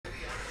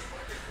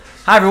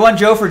Hi everyone,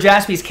 Joe for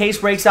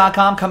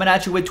JaspysCaseBreaks.com coming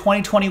at you with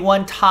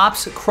 2021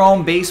 Topps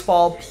Chrome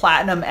Baseball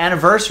Platinum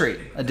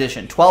Anniversary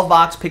Edition. 12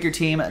 box, pick your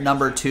team,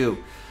 number 2.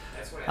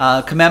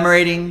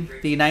 Commemorating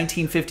the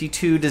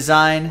 1952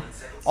 design,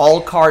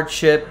 all card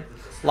chip,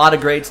 a lot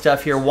of great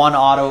stuff here, one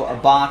auto, a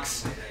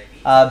box.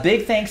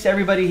 Big thanks to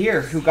everybody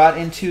here who got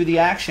into the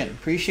action.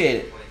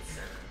 Appreciate it.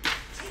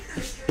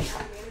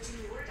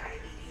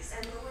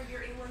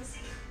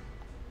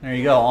 There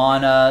you go,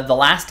 on the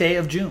last day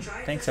of June.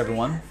 Thanks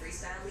everyone.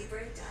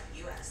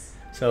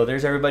 So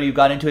there's everybody who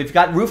got into it. If you've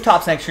got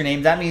rooftops next to your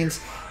name, that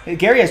means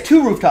Gary has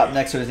 2 rooftops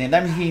next to his name.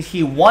 That means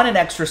he won an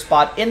extra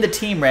spot in the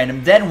team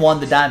random, then won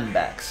the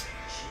Diamondbacks.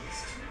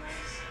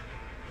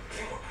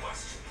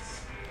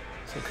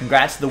 So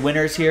congrats to the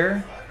winners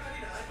here.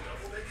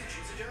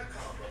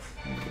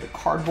 The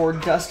cardboard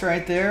dust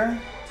right there.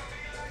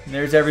 And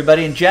there's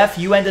everybody. And Jeff,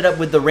 you ended up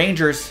with the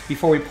Rangers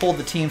before we pulled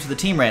the teams to the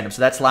team random. So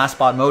that's last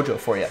spot mojo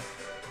for you.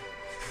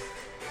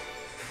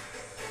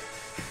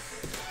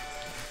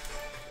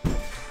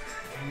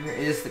 Here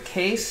is the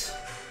case.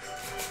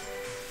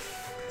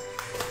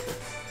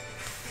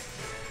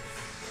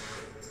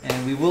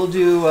 And we will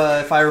do,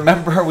 if I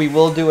remember, we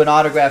will do an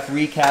autograph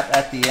recap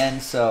at the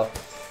end. So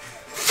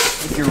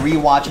if you're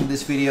rewatching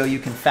this video, you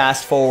can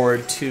fast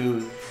forward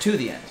to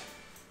the end.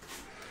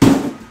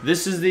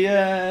 This is the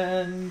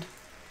end.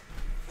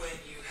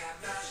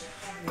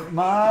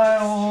 My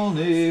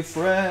only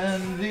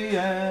friend, the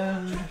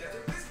end.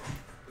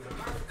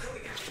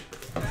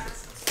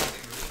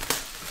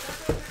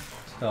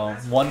 So,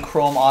 one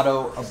chrome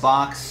auto, a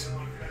box,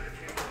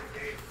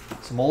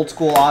 some old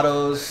school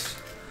autos,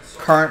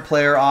 current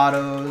player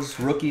autos,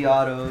 rookie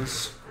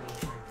autos,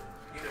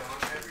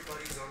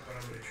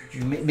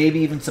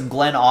 maybe even some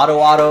Glenn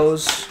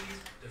autos.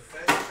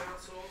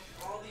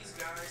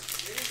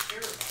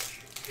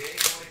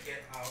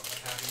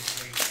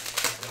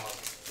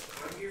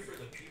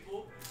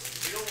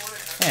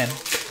 And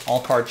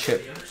all card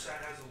chip.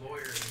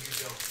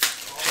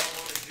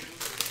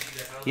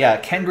 Yeah,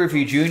 Ken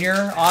Griffey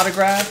Jr.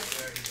 autograph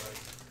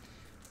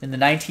in the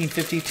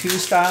 1952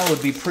 style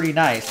would be pretty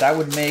nice. That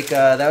would make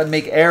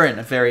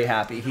Aaron very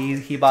happy.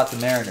 He bought the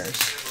Mariners.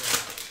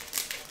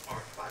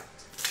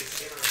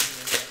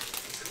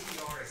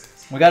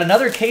 We got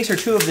another case or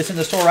 2 of this in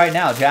the store right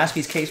now.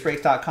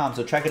 JaspysCaseBreaks.com.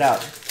 So check it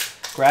out.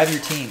 Grab your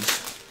teams.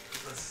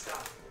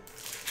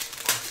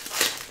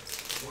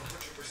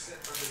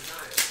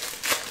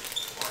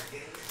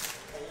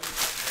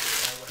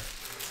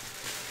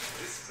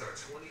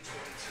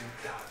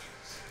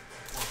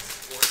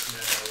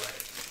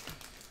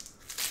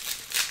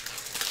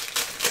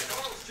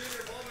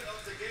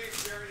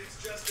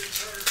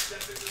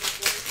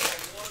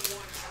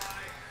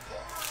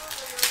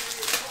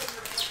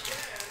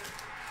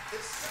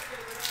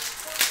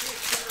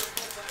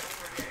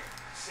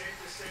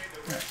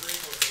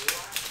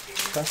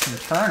 Dustin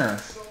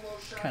Turner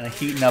kind of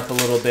heating up a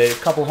little bit. A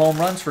couple home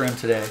runs for him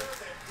today.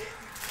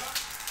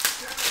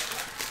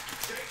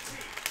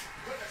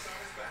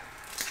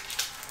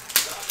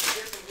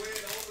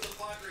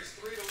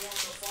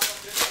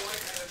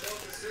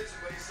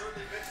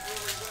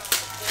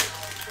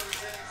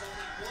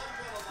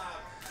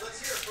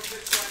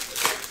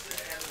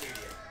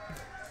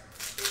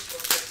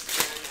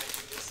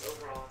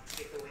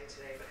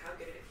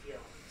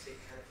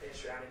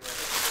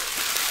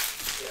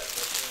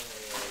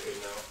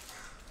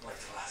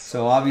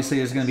 So obviously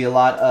there's going to be a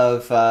lot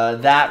of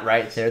that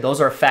right there.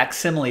 Those are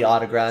facsimile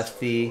autographs.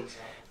 The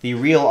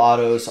real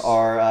autos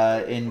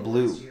are in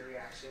blue.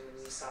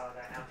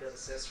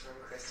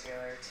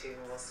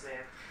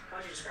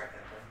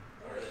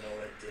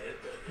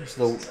 There's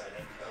the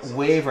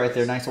wave right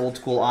there. Nice old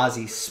school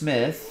Ozzie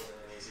Smith.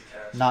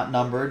 Not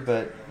numbered,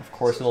 but of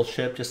course it'll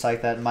ship just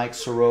like that Mike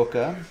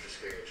Soroka.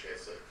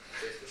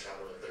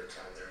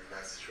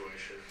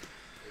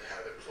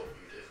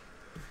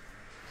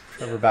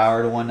 Trevor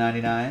Bauer to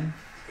 199.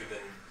 We've been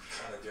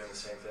kind of doing the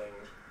same thing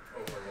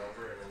over and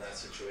over, and in that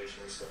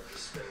situation, we start to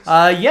spin.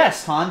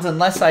 Yes, Hans,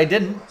 unless I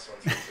didn't.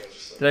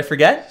 Did I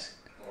forget?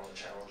 More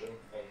challenging,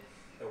 and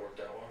it worked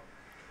out well.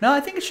 No, I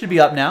think it should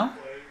be up now.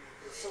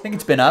 I think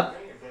it's been up.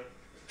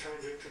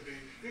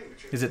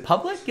 Is it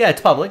public? Yeah, it's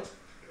public.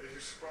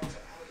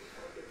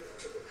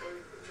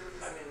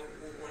 I mean,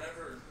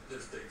 whenever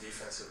there's big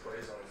defensive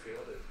plays on the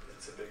field,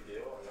 it's a big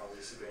deal, and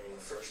obviously being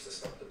the first to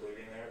stop the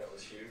bleeding there, that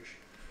was huge.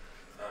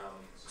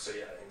 So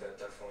yeah, I think that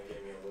definitely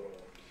gave me a little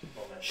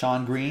momentum.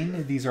 Sean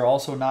Green, these are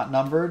also not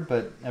numbered,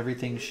 but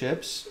everything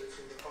ships.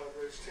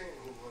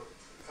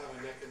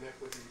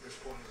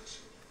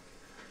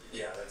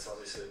 Yeah, that's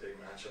obviously a big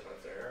matchup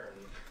out there,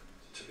 and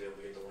to be able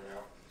to get the win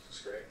out is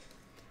great.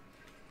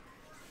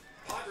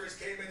 Padres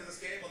came into this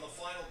game on the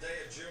final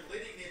day of June,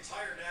 leading the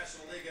entire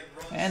National League in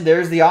runs. And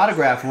there's the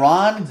autograph,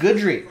 Ron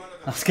Goodry.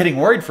 I was getting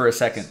worried for a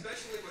second.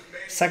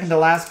 Second to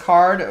last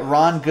card,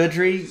 Ron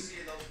Goodry,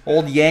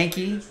 old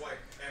Yankee.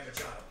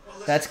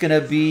 That's going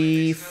to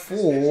be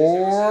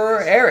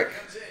for Eric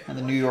and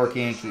the New York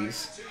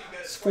Yankees.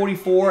 It's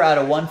 44 out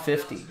of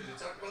 150.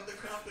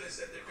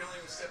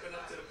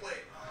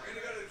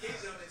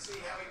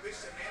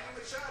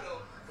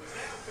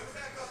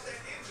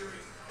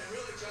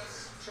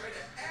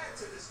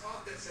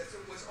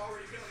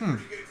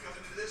 feeling pretty good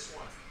coming into this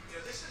one. You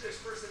know, this is his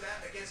first at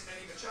bat against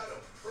Manny Machado.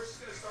 First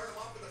is going to start him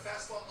off with a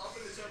fastball up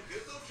in the zone,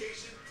 good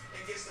location,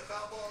 and gets the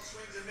foul ball and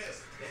swings and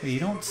miss. You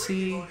don't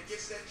see.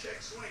 Gets that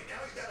check swing.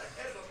 Now he's got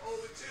ahead of him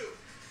 0-2.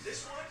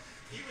 This one,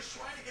 he was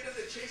trying to get him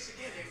to chase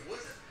again. It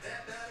wasn't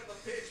that bad of a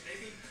pitch,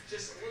 maybe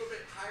just a little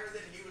bit higher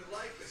than he would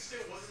like, but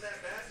still wasn't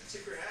that bad. You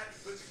tip your hat, he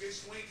puts a good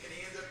swing, and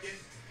he ends up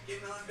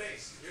getting on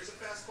base. Here's a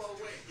fastball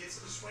away, gets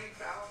him a swing,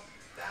 fouls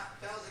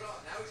it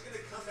off. Now he's going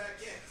to come back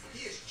in.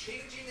 He is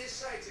changing his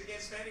sights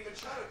against Manny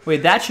Machado.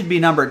 Wait, that should be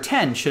number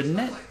 10, shouldn't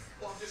it?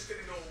 Well, I'm just going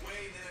to go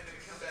away, and then I'm going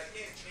to come back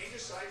in, change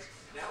his sights.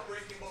 Now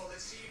breaking ball,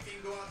 let's see if he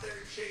can go out there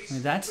and chase.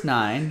 Wait, that's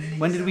 9.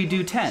 When did we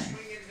do 10?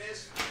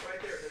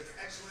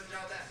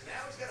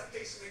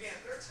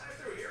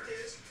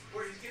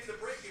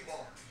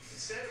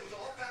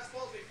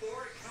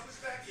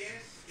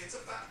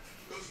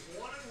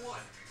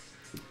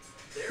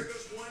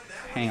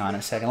 Hang on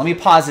a second. Let me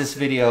pause this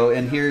video,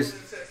 and here's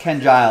Ken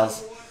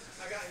Giles.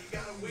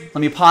 Let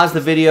me pause the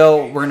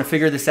video. We're gonna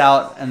figure this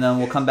out, and then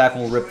we'll come back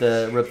and we'll rip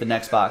the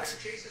next box.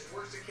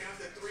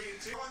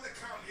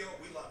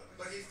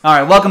 All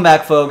right, welcome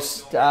back,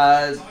 folks.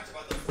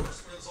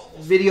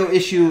 Video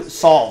issue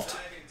solved.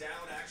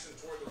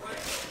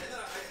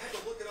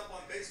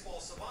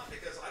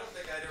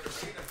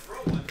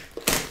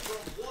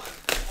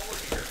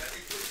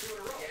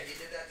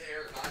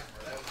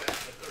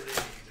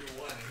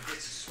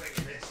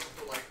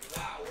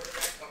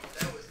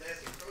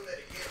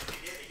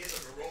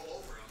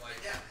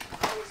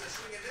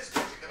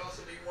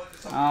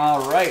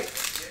 All right.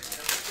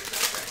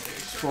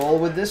 Let's roll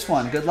with this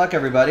one. Good luck,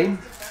 everybody.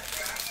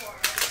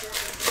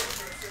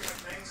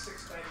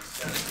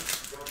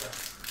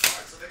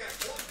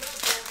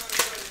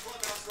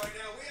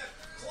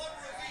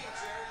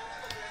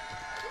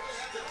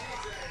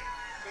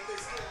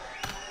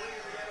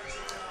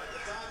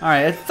 All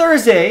right, it's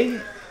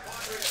Thursday,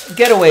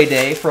 getaway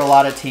day for a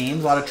lot of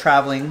teams, a lot of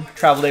travel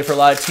day for a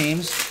lot of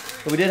teams.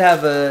 But we did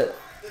have a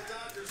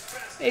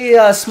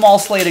small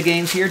slate of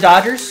games here.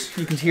 Dodgers,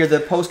 you can hear the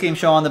post-game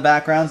show on the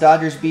background.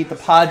 Dodgers beat the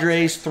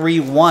Padres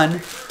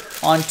 3-1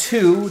 on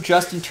 2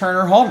 Justin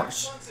Turner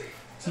homers.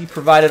 He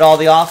provided all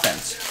the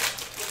offense.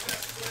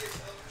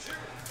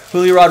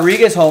 Julio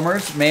Rodriguez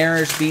homers.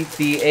 Mariners beat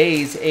the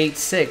A's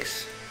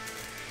 8-6.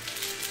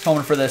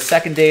 Homing for the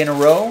second day in a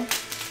row.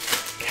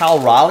 Cal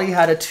Raleigh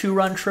had a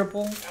 2-run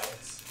triple.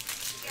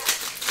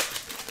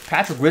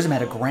 Patrick Wisdom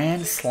had a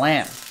grand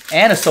slam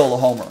and a solo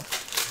homer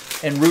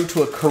en route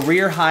to a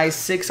career-high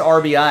 6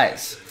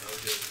 RBIs,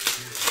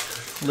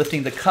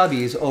 lifting the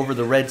Cubbies over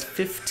the Reds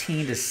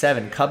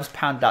 15-7. Cubs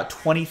pounded out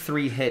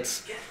 23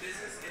 hits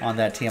on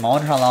that team. I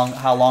wonder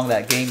how long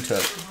that game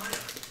took.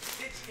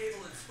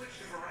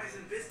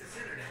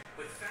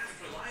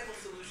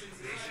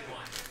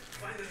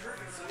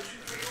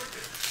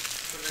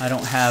 I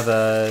don't have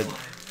a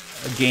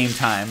game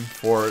time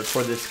for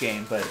this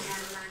game, but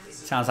it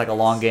sounds like a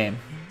long game.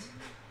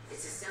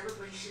 It's a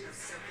celebration of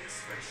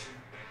self-expression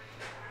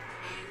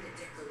and the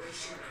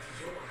declaration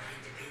of your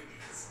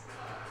independence.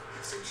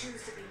 So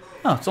choose to be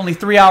bold. Oh, it's only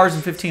 3 hours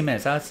and 15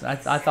 minutes. I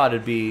thought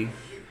it'd be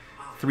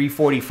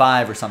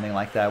 3:45 or something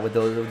like that with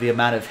the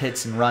amount of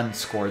hits and runs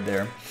scored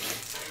there.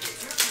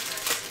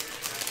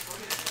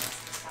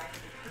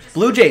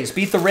 Blue Jays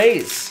beat the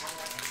Rays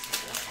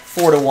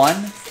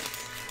 4-1.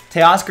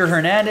 Teoscar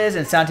Hernandez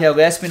and Santiago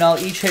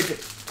Espinal each hit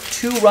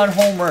 2-run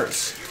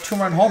homers.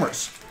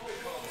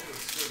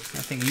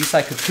 I think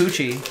Yusei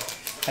Kikuchi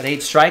had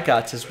 8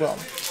 strikeouts as well.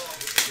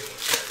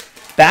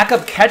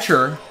 Backup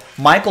catcher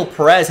Michael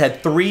Perez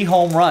had 3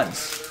 home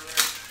runs.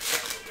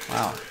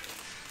 Wow.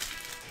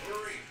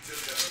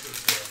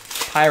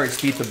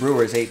 Pirates beat the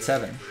Brewers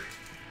 8-7.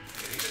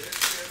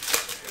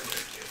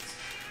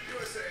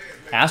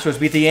 Astros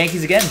beat the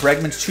Yankees again.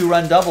 Bregman's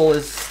 2-run double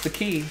is the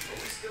key.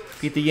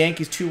 Beat the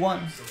Yankees 2-1.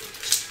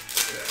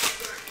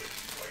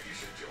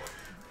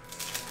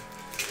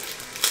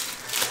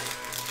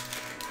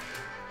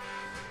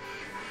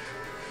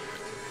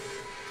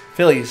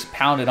 Phillies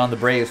pounded on the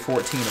Braves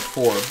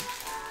 14-4.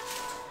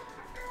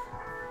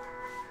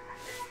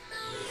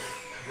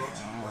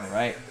 All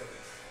right.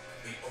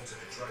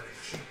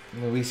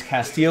 Luis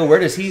Castillo, where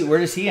does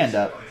he end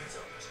up?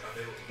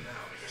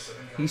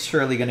 He's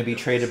surely going to be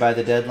traded by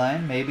the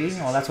deadline, maybe.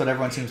 Well, that's what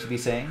everyone seems to be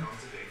saying.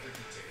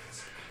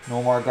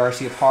 Nomar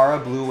Garcia-Parra,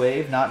 Blue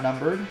Wave, not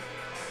numbered.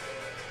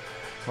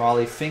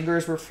 Raleigh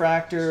Fingers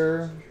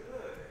refractor.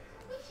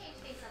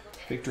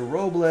 Victor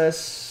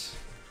Robles.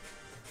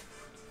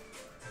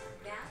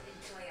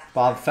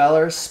 Bob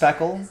Feller,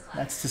 Speckle,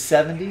 that's to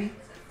 70.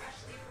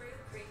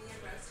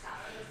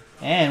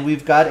 And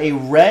we've got a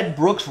red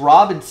Brooks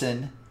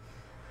Robinson.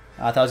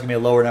 I thought it was going to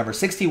be a lower number.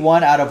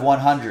 61 out of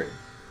 100.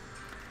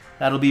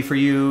 That'll be for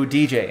you,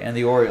 DJ, and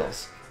the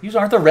Orioles. Usually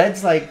aren't the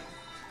Reds like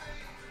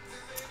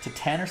to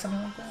 10 or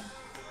something like that?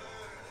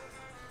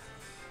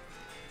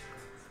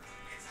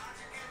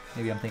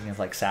 Maybe I'm thinking of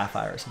like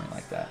Sapphire or something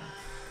like that.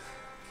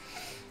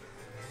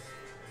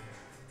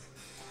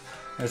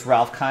 There's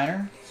Ralph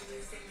Kiner.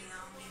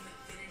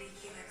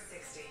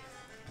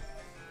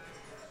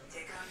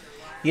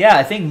 Yeah,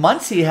 I think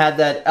Muncy had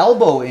that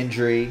elbow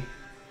injury,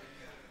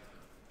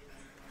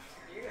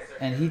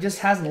 and he just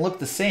hasn't looked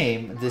the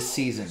same this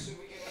season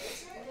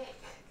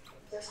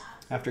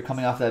after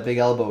coming off that big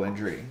elbow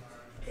injury.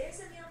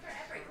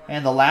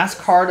 And the last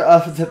card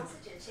of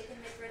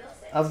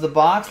the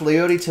box,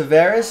 Leody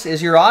Taveras,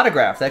 is your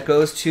autograph. That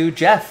goes to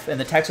Jeff and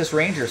the Texas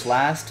Rangers.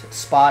 Last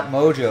spot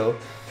mojo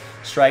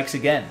strikes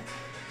again.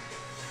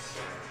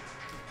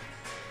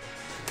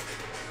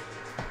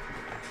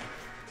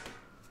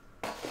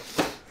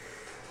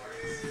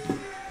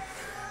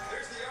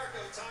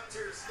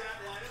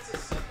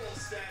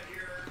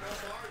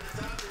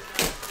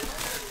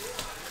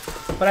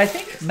 But I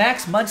think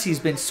Max Muncy's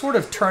been sort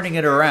of turning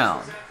it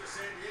around.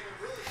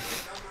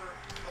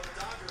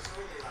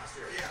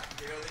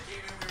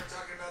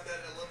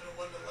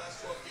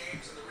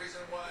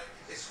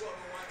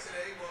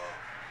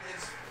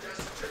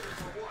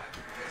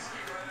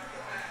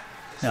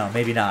 No,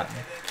 maybe not.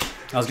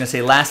 I was going to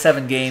say last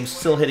 7 games,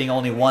 still hitting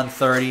only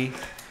 130.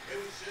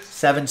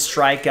 7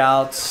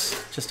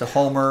 strikeouts, just a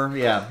homer.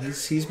 Yeah,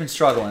 he's been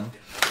struggling.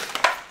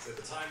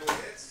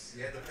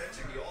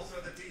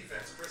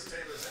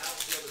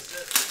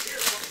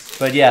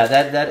 But yeah,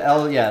 that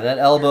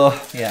elbow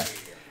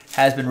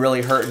has been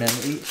really hurting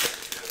him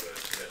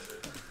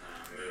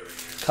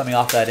coming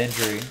off that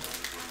injury.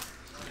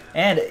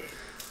 And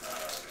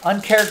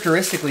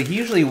uncharacteristically, he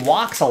usually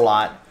walks a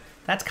lot.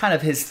 That's kind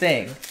of his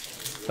thing.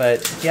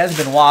 But he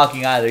hasn't been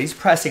walking either. He's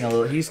pressing a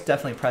little. He's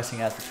definitely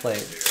pressing at the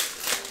plate.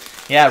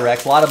 Yeah,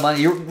 Rex, a lot of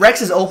money.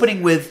 Rex is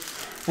opening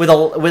with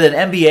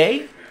an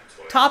NBA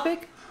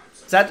topic.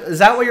 Is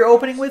that what you're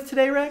opening with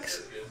today,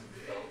 Rex?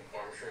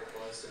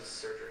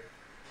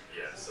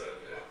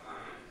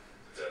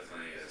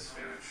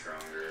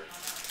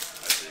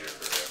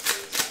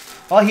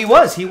 Well, he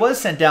was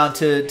sent down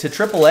to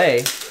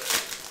AAA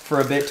for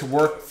a bit to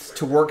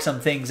work some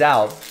things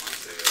out.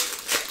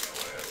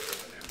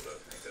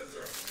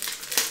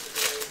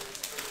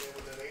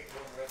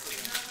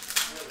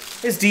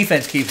 His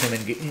defense keeps him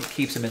in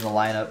the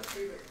lineup.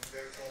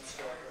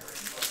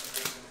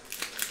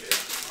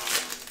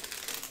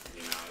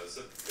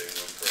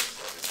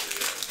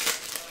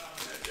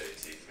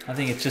 I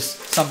think it's just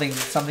something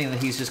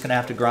that he's just going to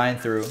have to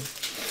grind through.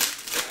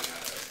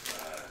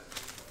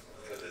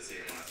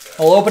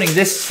 Well, opening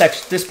this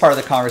part of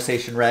the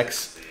conversation,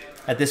 Rex,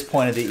 at this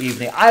point of the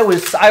evening, I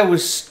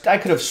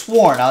could have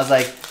sworn, I was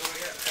like,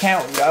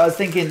 I was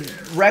thinking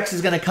Rex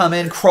is going to come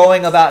in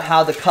crowing about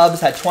how the Cubs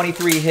had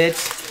 23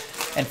 hits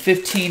and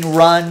 15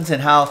 runs,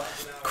 and how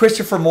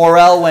Christopher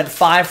Morel went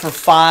 5 for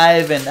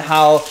 5, and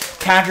how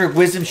Patrick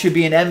Wisdom should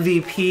be an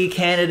MVP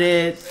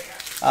candidate.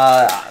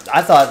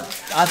 I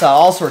thought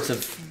all sorts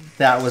of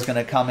that was going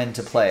to come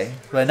into play,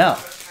 but no,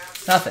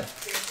 nothing.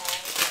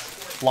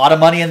 A lot of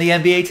money in the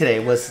NBA today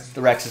was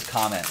the Rex's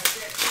comment.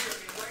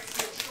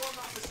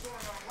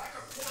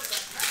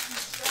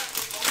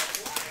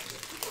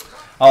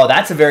 Oh,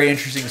 that's a very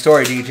interesting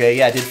story, DJ.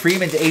 Yeah, did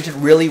Freeman's agent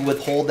really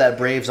withhold that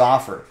Braves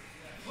offer?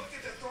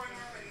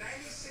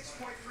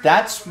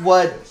 That's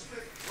what's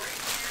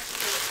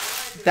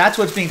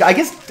being. I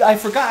guess I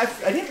forgot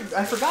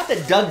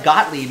that Doug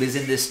Gottlieb is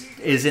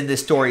in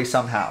this story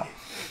somehow.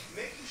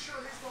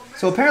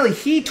 So apparently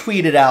he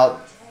tweeted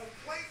out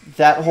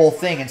that whole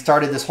thing and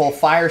started this whole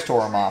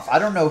firestorm off. I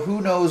don't know who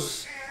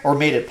knows or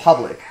made it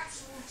public,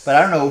 but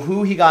I don't know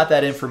who he got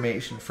that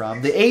information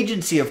from. The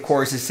agency, of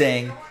course, is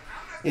saying,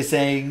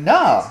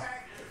 no,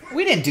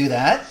 we didn't do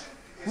that.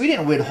 We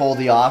didn't withhold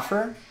the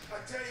offer.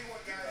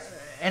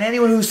 And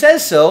anyone who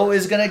says so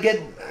is gonna get.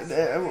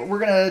 We're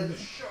gonna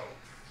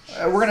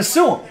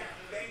sue him.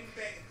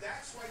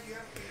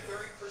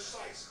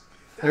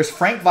 There's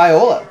Frank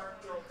Viola.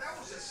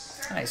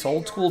 Nice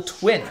old school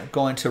twin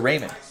going to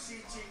Raymond.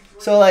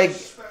 So like,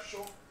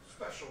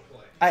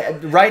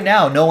 right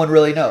now, no one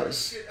really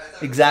knows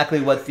exactly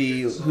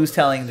who's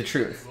telling the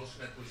truth.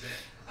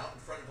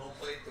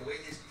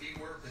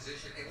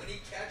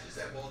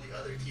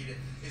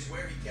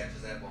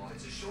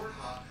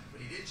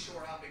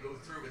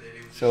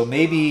 So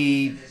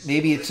maybe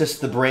it's just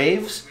the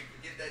Braves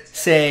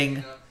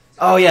saying,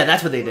 "Oh yeah,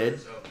 that's what they did.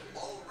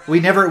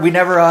 We never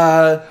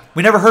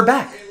heard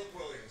back."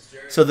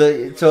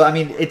 So I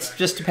mean, it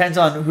just depends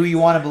on who you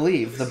want to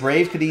believe. The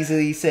Braves could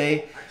easily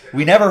say,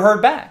 "We never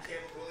heard back.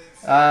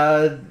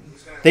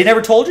 They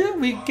never told you.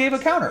 We gave a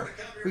counter.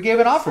 We gave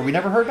an offer. We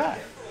never heard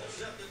back."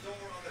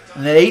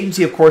 And the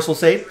agency, of course, will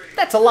say,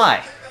 "That's a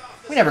lie.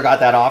 We never got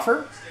that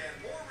offer."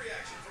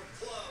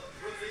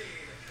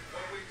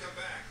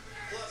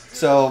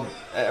 So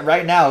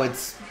right now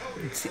it's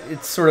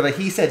sort of a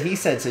he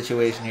said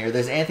situation here.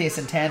 There's Anthony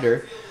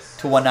Santander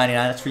to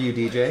 199. That's for you,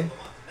 DJ.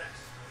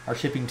 Our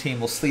shipping team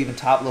will sleeve and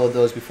top load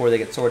those before they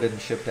get sorted and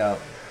shipped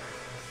out.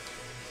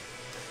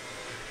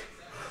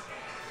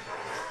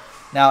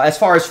 Now, as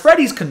far as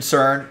Freddie's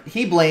concerned,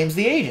 he blames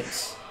the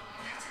agents.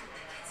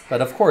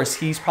 But of course,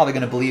 he's probably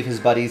going to believe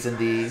his buddies in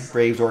the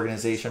Braves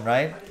organization,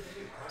 right?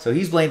 So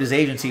he's blamed his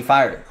agency,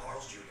 fired him.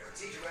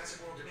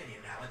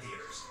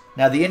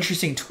 Now, the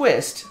interesting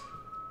twist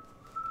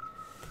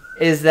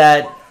is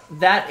that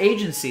that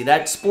agency,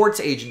 that sports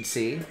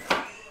agency,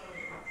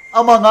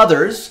 among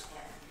others,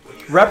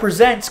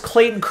 represents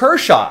Clayton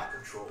Kershaw.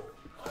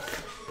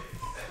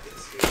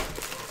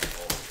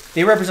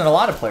 They represent a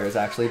lot of players,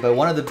 actually, but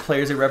one of the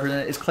players they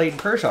represent is Clayton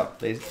Kershaw.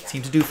 They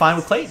seem to do fine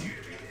with Clayton.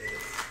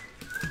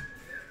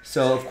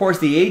 So, of course,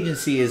 the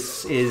agency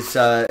is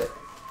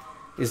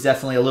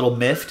definitely a little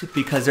miffed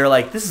because they're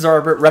like, this is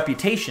our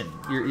reputation.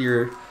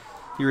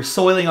 You're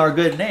soiling our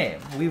good name.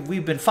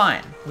 We've been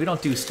fine. We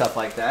don't do stuff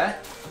like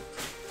that.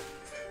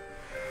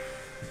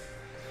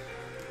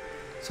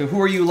 So who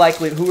are you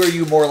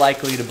more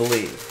likely to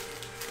believe?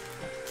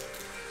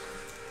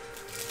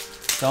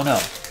 Don't know.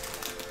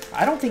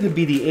 I don't think it would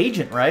be the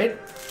agent, right?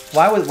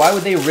 Why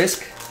would they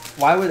risk?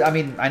 I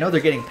mean, I know they're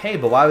getting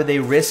paid, but why would they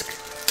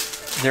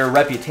risk their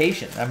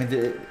reputation? I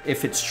mean,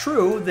 if it's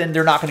true, then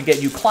they're not going to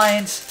get new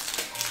clients,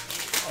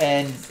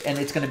 and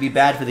it's going to be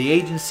bad for the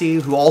agency,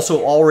 who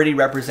also already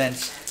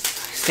represents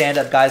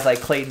stand-up guys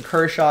like Clayton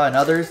Kershaw and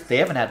others. They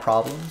haven't had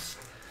problems,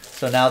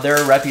 so now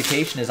their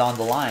reputation is on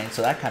the line.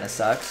 So that kind of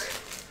sucks.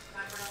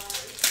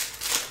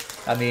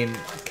 I mean,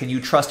 can you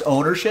trust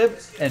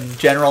ownership and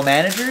general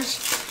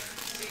managers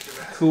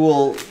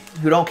who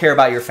don't care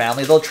about your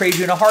family? They'll trade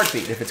you in a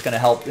heartbeat if it's going to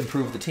help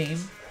improve the team.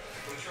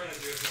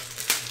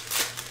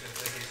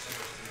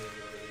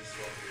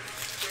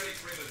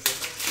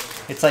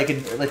 It's like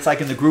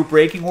in the group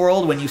breaking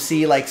world when you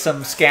see like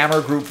some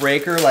scammer group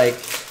breaker like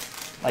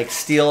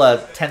steal a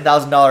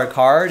 $10,000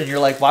 card, and you're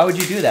like, why would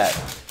you do that?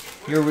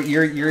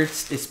 You're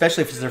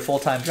especially if it's their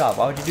full-time job.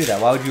 Why would you do that?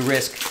 Why would you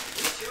risk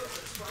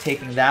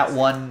taking that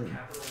one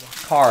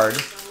card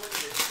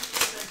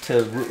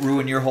to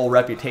ruin your whole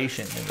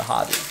reputation in the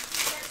hobby?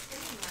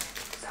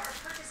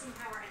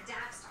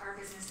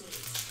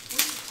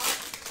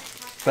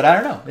 But I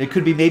don't know. It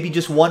could be maybe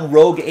just one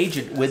rogue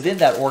agent within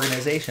that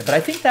organization. But I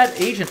think that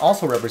agent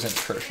also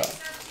represents Kershaw.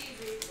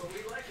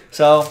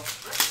 So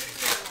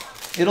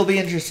it'll be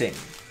interesting.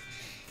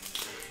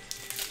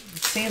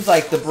 It seems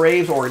like the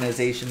Braves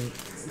organization,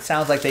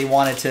 sounds like they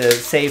wanted to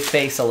save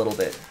face a little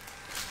bit.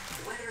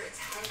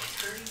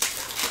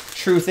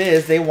 Truth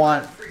is, they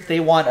want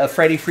a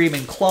Freddie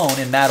Freeman clone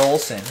in Matt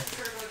Olson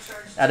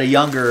at a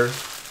younger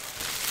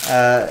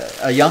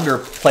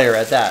player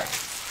at that.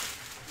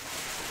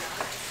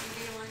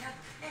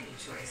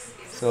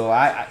 So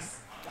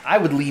I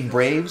would lean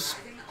Braves.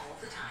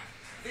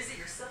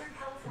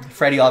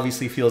 Freddie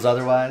obviously feels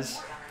otherwise.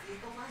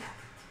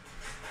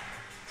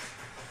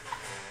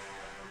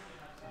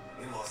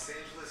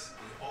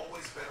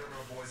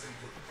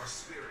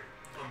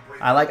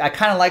 I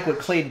kind of like what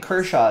Clayton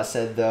Kershaw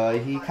said, though.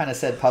 He kind of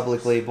said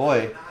publicly,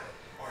 boy,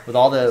 with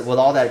all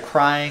that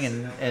crying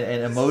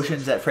and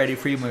emotions that Freddie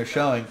Freeman was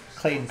showing,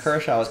 Clayton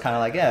Kershaw was kind of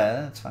like,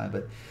 yeah, that's fine.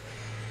 But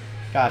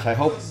gosh, I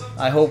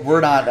hope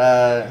we're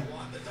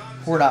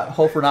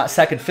not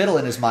second fiddle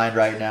in his mind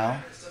right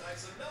now.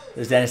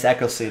 There's Dennis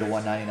Eckersley to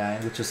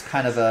 199, which is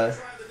kind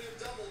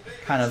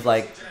of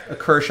like a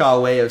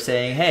Kershaw way of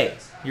saying, hey,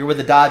 you're with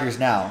the Dodgers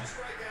now.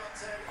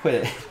 Quit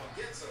it.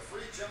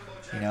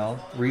 You know,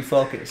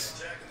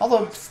 refocus.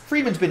 Although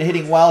Freeman's been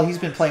hitting well, he's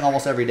been playing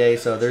almost every day,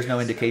 so there's no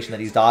indication that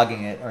he's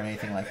dogging it or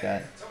anything like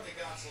that.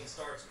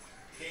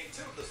 Game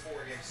 2 of this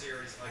 4-game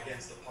series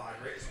against the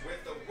Padres.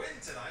 With the win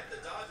tonight, the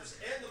Dodgers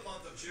end the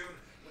month of June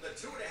with a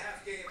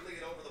 2.5-game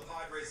lead over the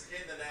Padres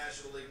in the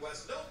National League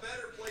West. No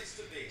better place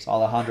to be. It's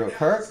Alejandro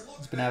Kirk.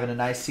 He's been having a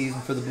nice season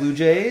for the Blue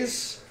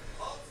Jays.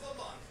 Of the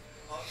month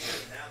of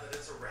June, now that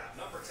it's a wrap.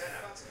 Number 10,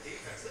 how about some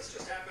defense? This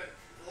just happened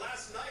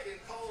last night in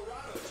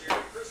Colorado, Jerry.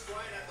 Chris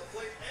Bryant at the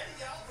plate.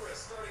 Eddie Alvarez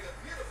starting a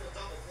beautiful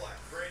double play.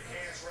 Great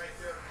hands right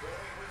there,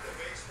 going with the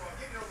baseball.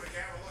 Getting over to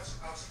Gavrilov's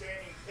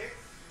outstanding pick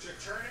to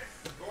turn it.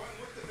 Going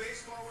with the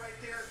baseball right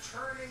there,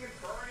 turning and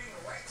burning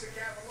right to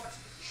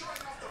Gavrilov's. Showing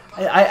off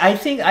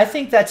the I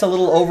think that's a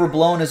little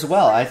overblown as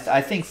well.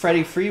 I think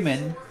Freddie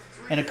Freeman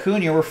and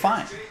Acuna were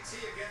fine.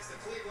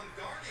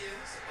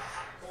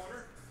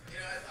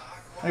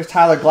 There's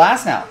Tyler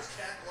Glass now.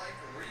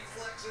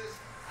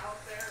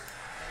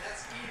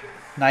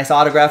 Nice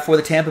autograph for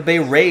the Tampa Bay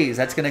Rays.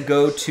 That's going to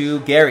go to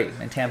Gary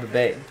in Tampa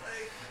Bay.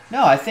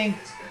 No, I think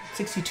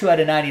 62 out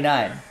of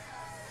 99.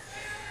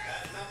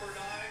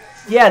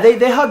 Yeah,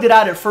 they hugged it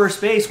out at first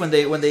base when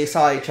they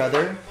saw each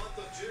other.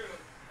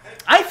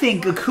 I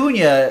think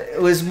Acuna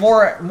was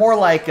more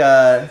like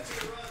a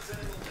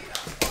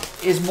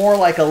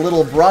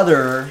little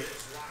brother,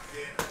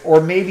 or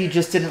maybe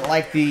just didn't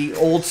like the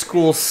old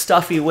school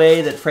stuffy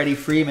way that Freddie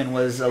Freeman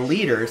was a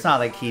leader. It's not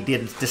like he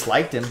didn't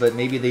disliked him, but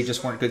maybe they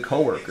just weren't good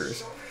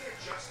coworkers.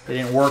 They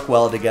didn't work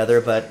well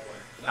together, but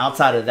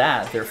outside of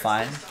that, they're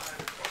fine.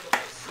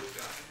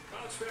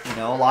 You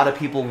know, a lot of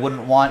people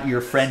wouldn't want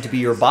your friend to be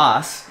your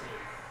boss.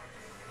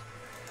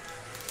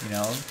 You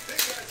know,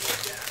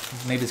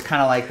 maybe it's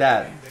kind of like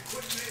that.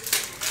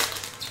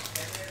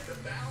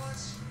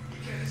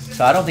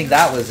 So I don't think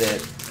that was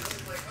it.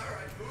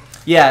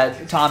 Yeah,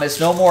 Thomas,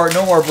 no more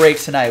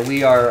breaks tonight.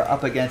 We are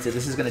up against it.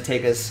 This is going to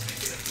take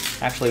us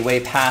actually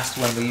way past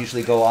when we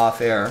usually go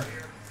off air.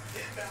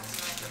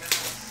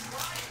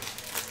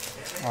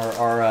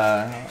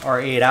 Our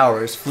 8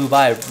 hours flew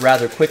by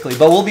rather quickly,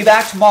 but we'll be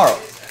back tomorrow.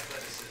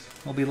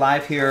 We'll be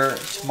live here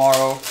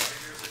tomorrow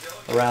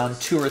around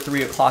 2 or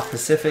 3 o'clock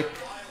Pacific,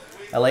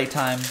 LA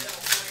time,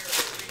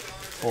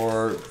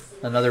 for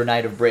another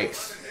night of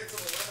breaks.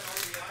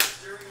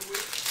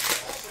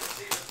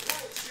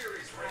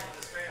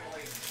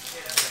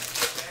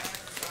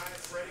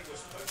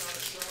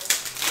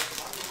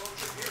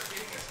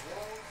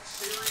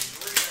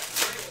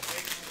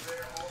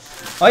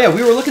 Oh yeah,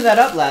 we were looking that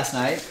up last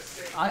night.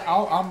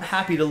 I'm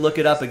happy to look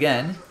it up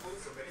again.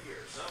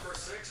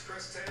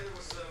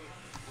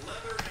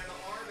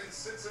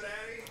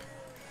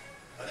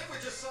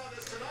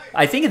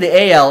 I think in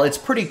the AL, it's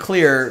pretty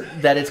clear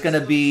that it's going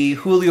to be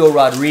Julio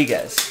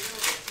Rodriguez.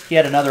 He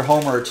had another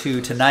homer or two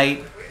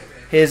tonight.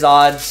 His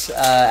odds,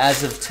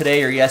 as of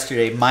today or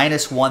yesterday,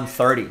 minus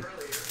 130,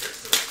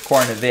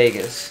 according to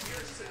Vegas.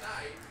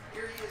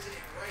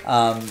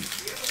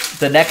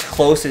 The next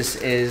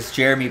closest is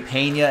Jeremy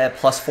Pena at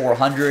plus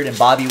 400 and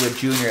Bobby Witt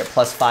Jr. at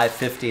plus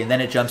 550. And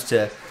then it jumps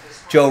to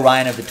Joe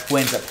Ryan of the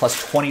Twins at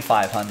plus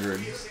 2,500.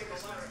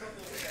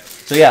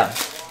 So yeah,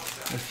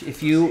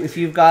 if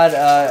you've got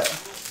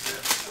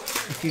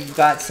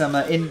some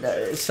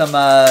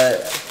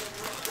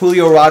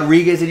Julio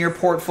Rodriguez in your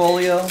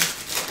portfolio, I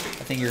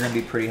think you're going to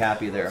be pretty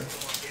happy there.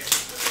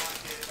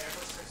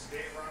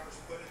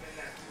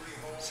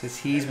 Since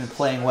he's been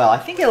playing well. I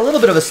think he had a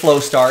little bit of a slow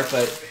start,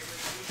 but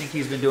I think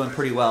he's been doing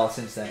pretty well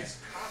since then.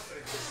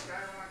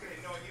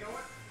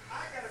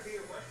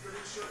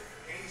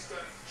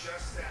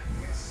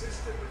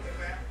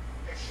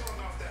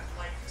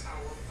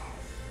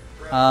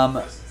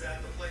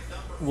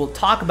 We'll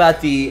talk about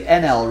the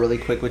NL really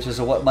quick, which is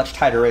a much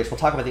tighter race. We'll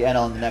talk about the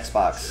NL in the next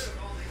box.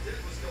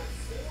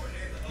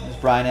 There's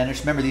Brian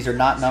Anderson. Remember, these are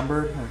not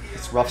numbered.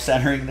 It's rough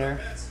centering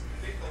there.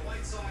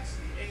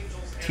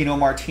 Tino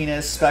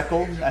Martinez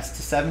speckled. That's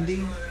to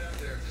 70.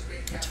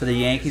 That's for the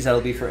Yankees.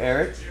 That'll be for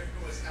Eric.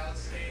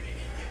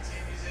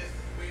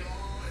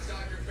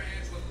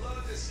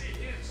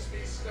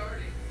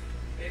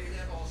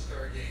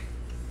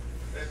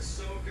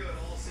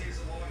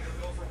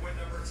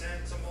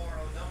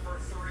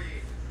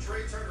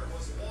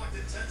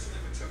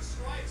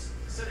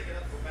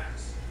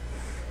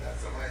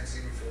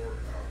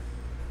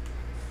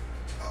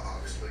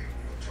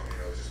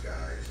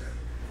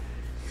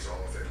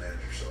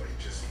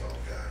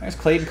 There's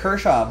Clayton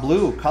Kershaw,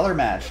 blue, color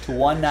match to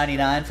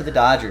 199 for the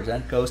Dodgers.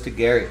 That goes to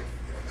Gary.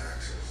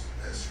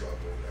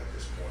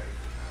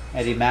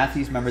 Eddie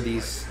Matthews, remember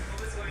these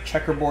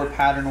checkerboard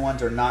pattern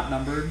ones are not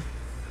numbered.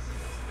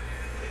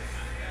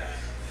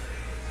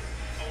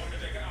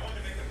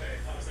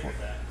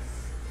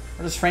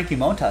 What does Frankie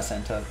Montas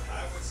end up?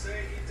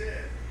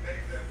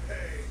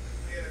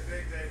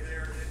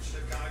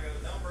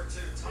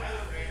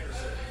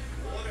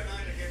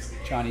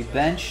 Johnny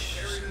Bench,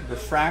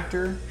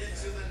 refractor.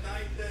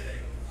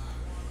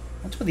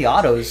 What's with the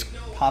autos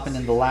popping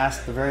in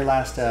the very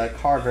last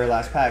card, very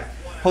last pack?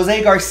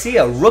 Jose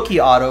Garcia,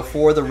 rookie auto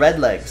for the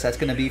Redlegs. That's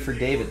going to be for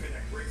David.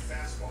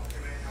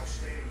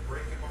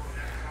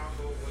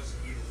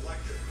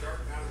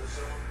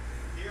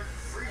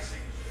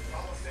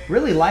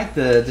 Really like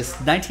this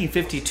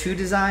 1952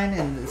 design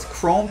and this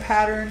chrome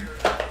pattern.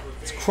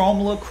 Its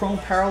chrome look, chrome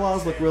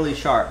parallels look really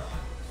sharp.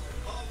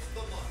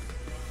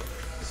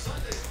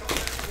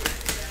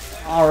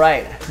 All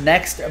right,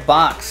 next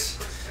box.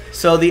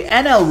 So the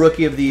NL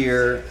Rookie of the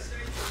Year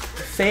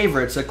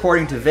favorites,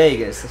 according to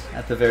Vegas,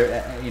 at the very,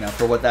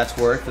 for what that's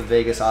worth, the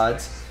Vegas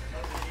odds,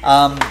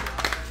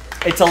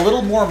 it's a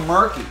little more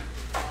murky.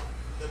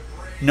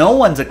 No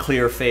one's a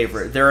clear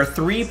favorite. There are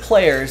 3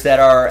 players that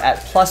are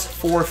at plus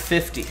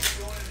 450.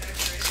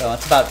 So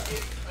it's about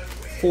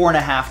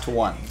 4.5 to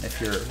 1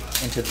 if you're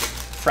into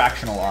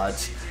fractional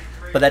odds.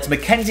 But that's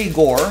Mackenzie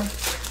Gore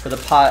for the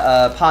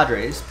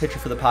Padres, pitcher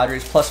for the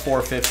Padres, plus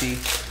 450.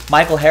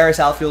 Michael Harris,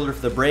 outfielder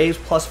for the Braves,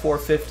 plus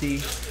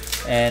 450.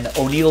 And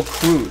O'Neal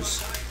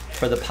Cruz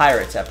for the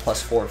Pirates at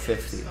plus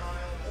 450.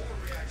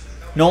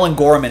 Nolan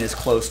Gorman is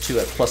close too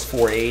at plus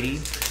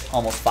 480,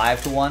 almost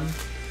 5 to 1.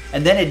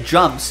 And then it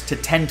jumps to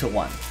 10 to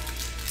 1.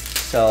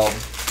 So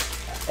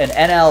an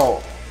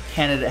NL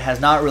candidate has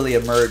not really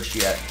emerged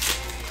yet.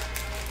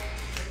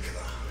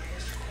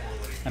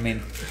 I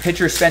mean,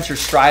 pitcher Spencer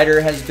Strider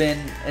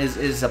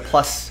is a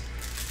plus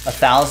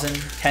 1,000,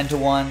 10 to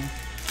 1.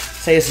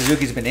 Seiya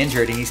Suzuki's been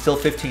injured and he's still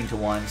 15 to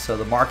 1, so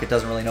the market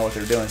doesn't really know what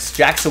they're doing.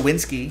 Jack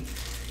Sawinski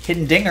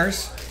hitting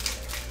dingers,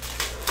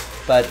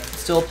 but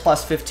still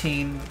plus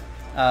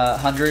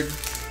 1,500.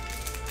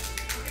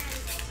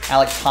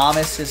 Alex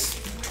Thomas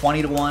is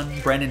 20 to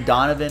 1. Brendan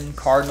Donovan,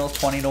 Cardinals,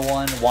 20 to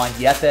 1. Juan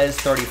Yepes,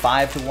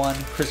 35 to 1.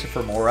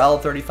 Christopher Morel,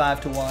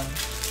 35 to 1.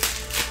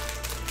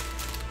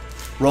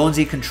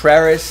 Ronzi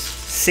Contreras,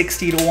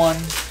 60 to 1.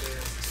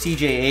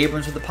 CJ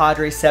Abrams with the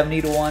Padres,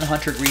 70 to 1.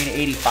 Hunter Green,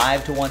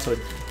 85 to 1. So it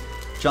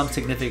jumped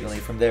significantly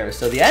from there.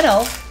 So the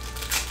NL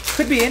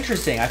could be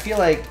interesting. I feel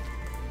like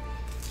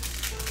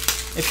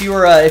if you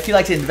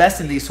like to invest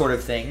in these sort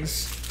of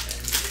things,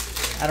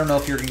 I don't know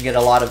if you're going to get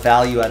a lot of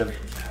value out of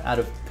out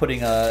of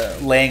putting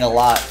laying a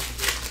lot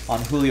on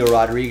Julio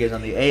Rodriguez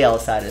on the AL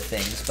side of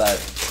things, but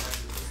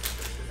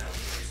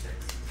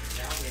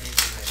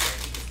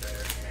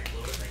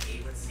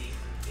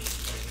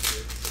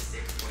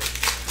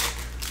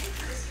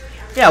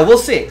yeah, we'll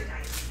see.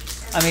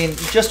 I mean,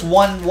 just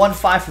one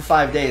 5 for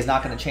 5 day is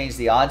not going to change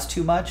the odds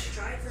too much,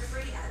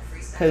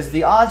 because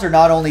the odds are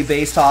not only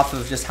based off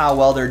of just how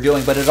well they're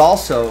doing, but it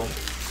also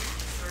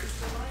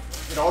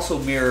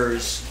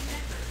mirrors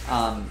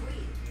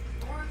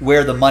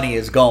where the money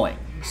is going.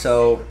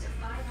 So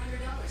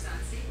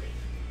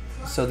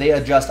they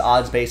adjust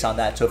odds based on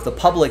that. So if the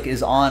public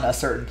is on a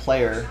certain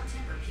player,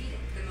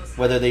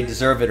 whether they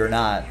deserve it or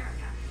not,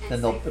 then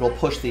it'll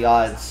push the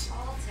odds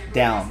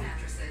down,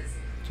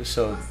 just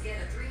so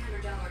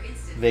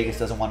Vegas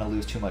doesn't want to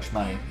lose too much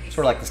money. Sort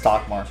of like the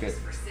stock market.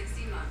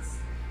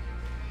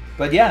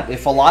 But yeah,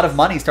 if a lot of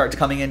money starts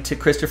coming into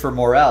Christopher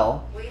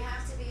Morel,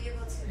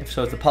 if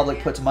the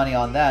public puts money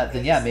on that,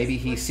 then yeah, maybe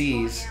he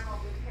sees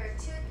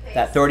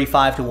that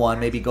 35 to 1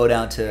 maybe go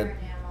down to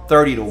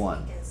 30 to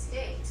 1.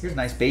 Here's a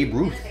nice Babe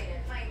Ruth.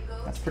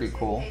 That's pretty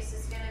cool.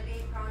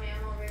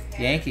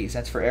 Yankees,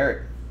 that's for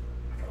Eric.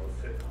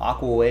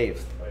 Aqua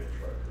Wave.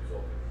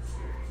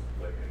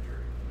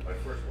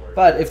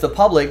 But if the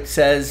public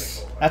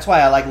says, that's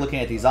why I like looking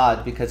at these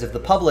odds, because if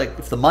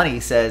the money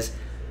says,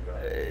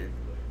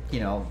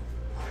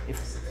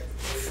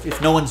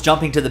 if no one's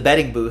jumping to the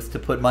betting booth to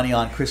put money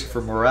on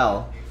Christopher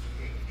Morel,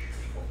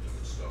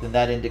 then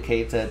that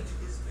indicates that,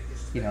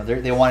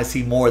 they want to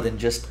see more than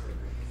just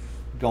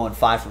going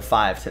 5 for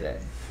 5 today.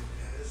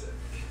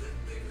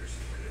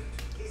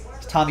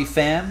 It's Tommy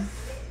Pham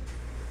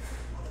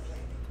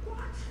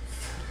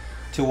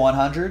to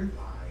 100.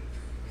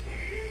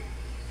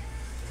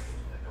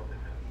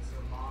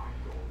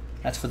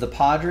 That's for the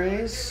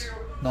Padres.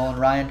 Nolan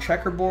Ryan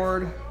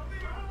checkerboard.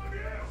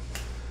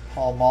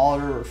 Paul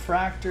Molitor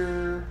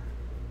refractor.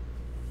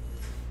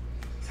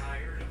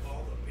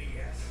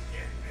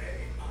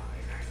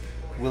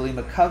 Willie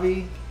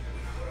McCovey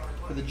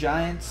for the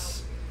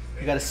Giants.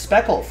 We got a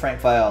speckle Frank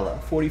Viola,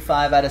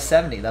 45 out of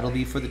 70. That'll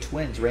be for the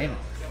Twins, Raymond.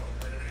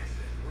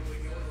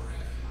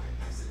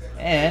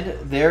 And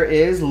there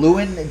is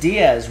Lewin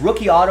Diaz,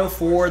 rookie auto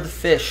for the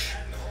Fish.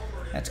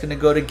 That's going to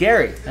go to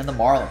Gary and the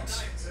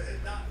Marlins.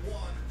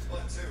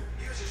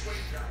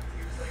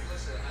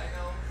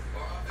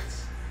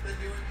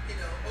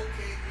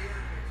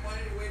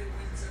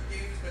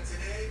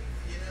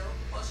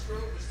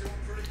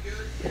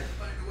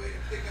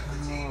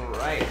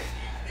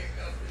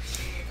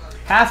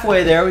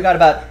 Halfway there, we got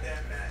about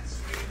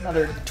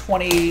another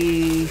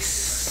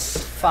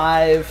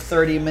 25,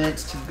 30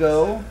 minutes to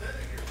go.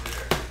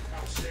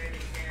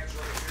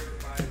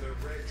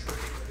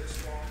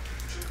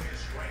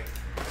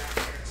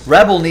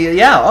 Rebel needs,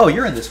 yeah, oh,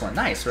 you're in this one.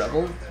 Nice,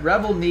 Rebel.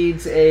 Rebel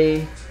needs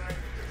a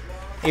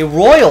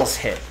Royals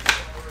hit.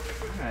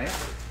 All right.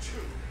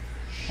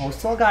 Well, we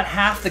still got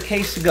half the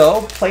case to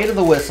go. Play to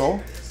the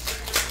whistle.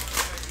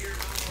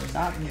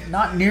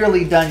 Not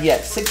nearly done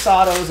yet. 6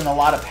 autos and a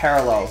lot of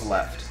parallels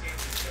left.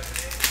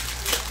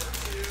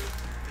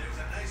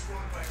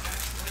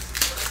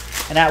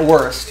 And at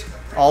worst,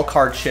 all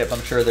card chip.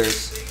 I'm sure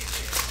there's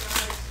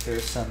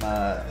some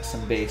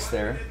base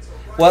there.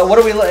 What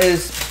are we?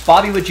 Is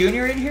Bobby Witt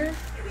Jr. in here?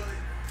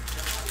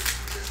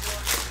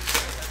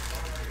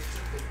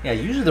 Yeah,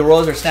 usually the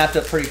rolls are snapped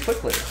up pretty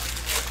quickly.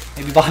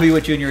 Maybe Bobby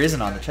Witt Jr.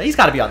 isn't on the check. He's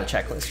got to be on the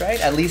checklist, right?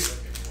 At least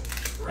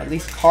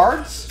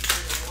cards.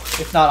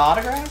 If not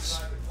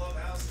autographs?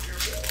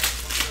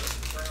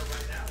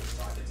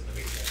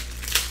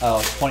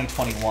 Oh,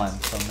 2021,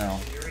 so no.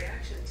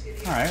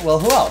 Alright, well,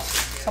 who else?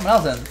 Someone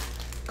else then.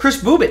 Chris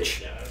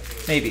Bubich,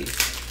 maybe.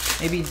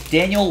 Maybe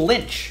Daniel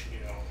Lynch.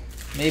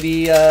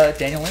 Maybe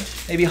Daniel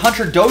Lynch? Maybe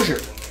Hunter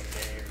Dozier.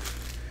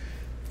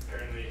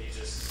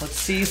 Let's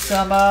see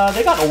some,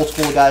 they got old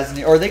school guys in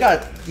here, or they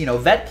got,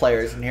 vet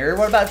players in here.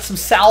 What about some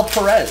Sal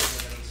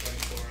Perez?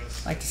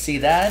 Like to see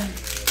that.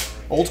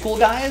 Old school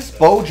guys,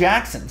 Bo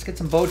Jackson. Let's get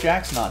some Bo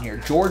Jackson on here.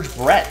 George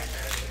Brett.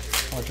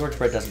 Well, George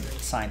Brett doesn't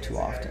sign too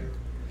often.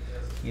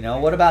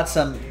 What about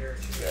some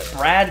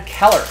Brad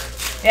Keller?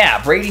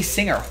 Yeah, Brady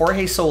Singer,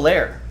 Jorge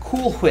Soler,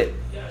 Cool Whit.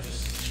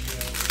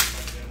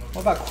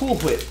 What about Cool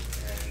Whit?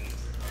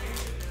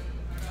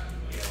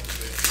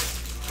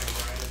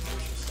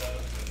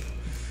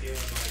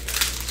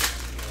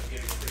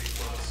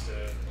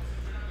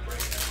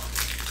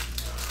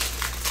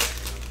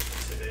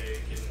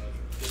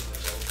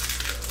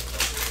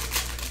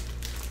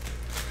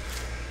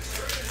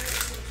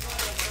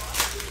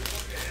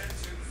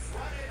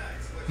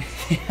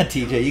 Yeah,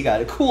 TJ, you got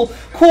it. Cool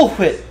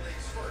Whit.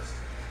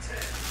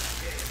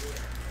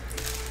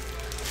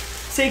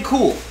 Say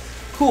cool.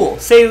 Cool.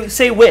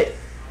 Say wit.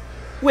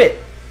 Wit.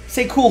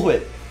 Say cool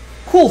whit.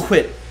 Cool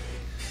whit.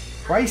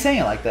 Why are you saying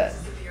it like that?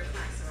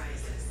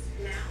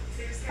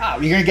 Ah,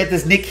 you're gonna get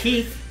this Nick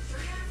Heath.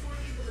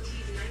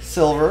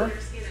 Silver.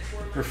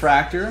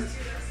 Refractor.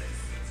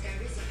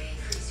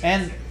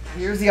 And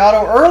here's the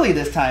auto early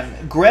this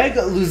time. Greg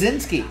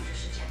Luzinski.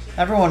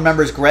 Everyone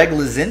remembers Greg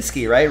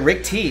Luzinski, right?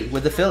 Rick T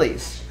with the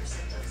Phillies.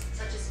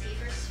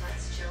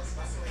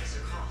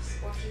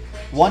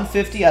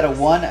 150 out of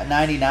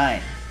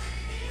 199.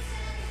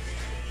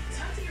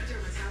 Talk to your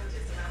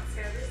dermatologist about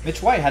scabies.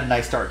 Mitch White had a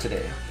nice start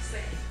today.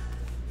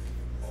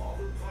 All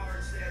the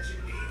parts that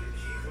you need to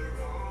keep her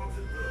on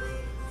the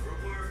road. For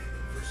work,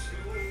 for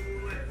school,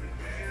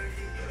 everywhere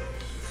you go.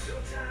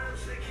 Sometimes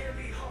they can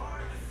be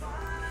hard to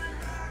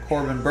find.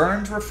 Corbin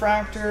Burns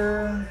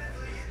refractor.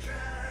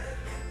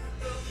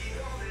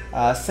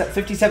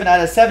 57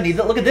 out of 70.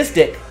 Look at this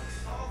Dick.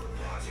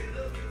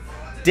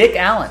 Dick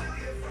Allen.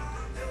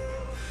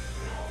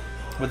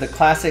 With the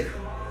classic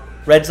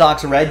Red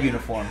Sox red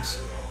uniforms.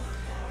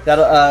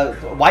 That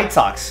White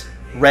Sox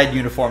red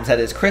uniforms, that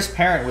is. Chris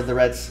Parent with the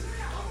Reds.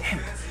 Damn.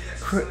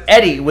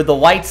 Eddie with the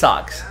White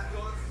Sox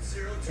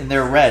in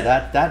their red.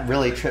 That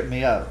really tripped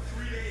me up.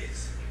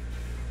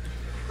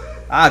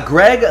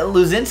 Greg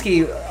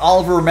Luzinski,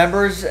 Oliver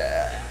remembers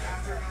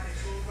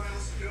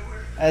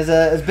as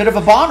a bit of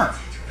a bomber.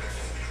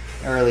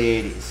 Early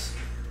 80s.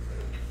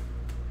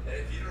 And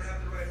if you don't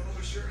have the right home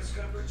insurance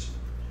coverage,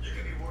 you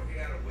could be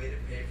working out a way to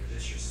pay for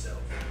this yourself.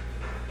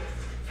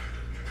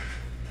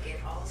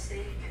 Get Allstate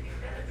and you're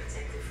better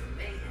protected from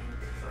mayhem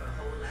for a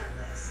whole lot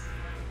less.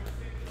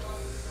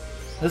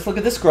 Let's look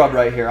at this scrub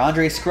right here.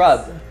 Andre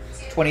Scrub.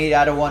 28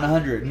 out of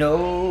 100.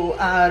 No,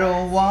 I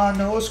don't want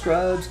no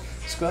scrubs.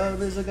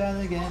 Scrub is a guy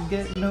that can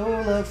get no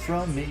love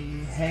from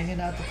me. Hanging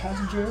out the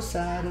passenger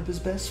side of his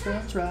best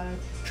friend's ride.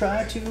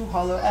 Try to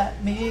holler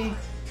at me.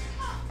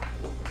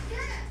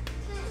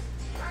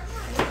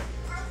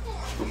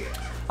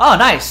 Oh,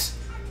 nice.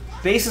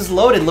 Bases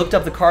loaded. Looked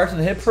up the cards in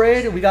the hit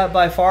parade. We got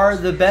by far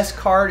the best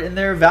card in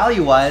there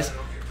value-wise.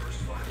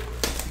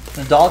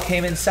 Nadal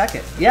came in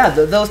second. Yeah,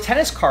 those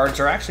tennis cards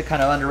are actually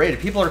kind of underrated.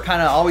 People are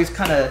always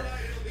kind of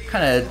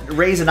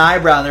raise an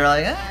eyebrow and they're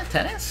like,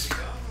 tennis?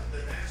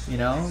 You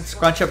know,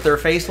 scrunch up their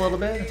face a little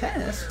bit.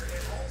 Tennis.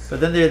 But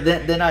then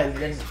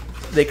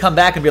they come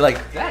back and be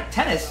like, that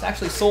tennis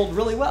actually sold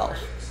really well.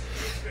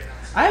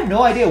 I have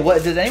no idea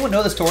did anyone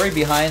know the story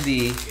behind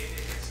the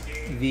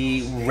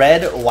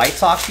red White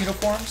Sox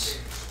uniforms?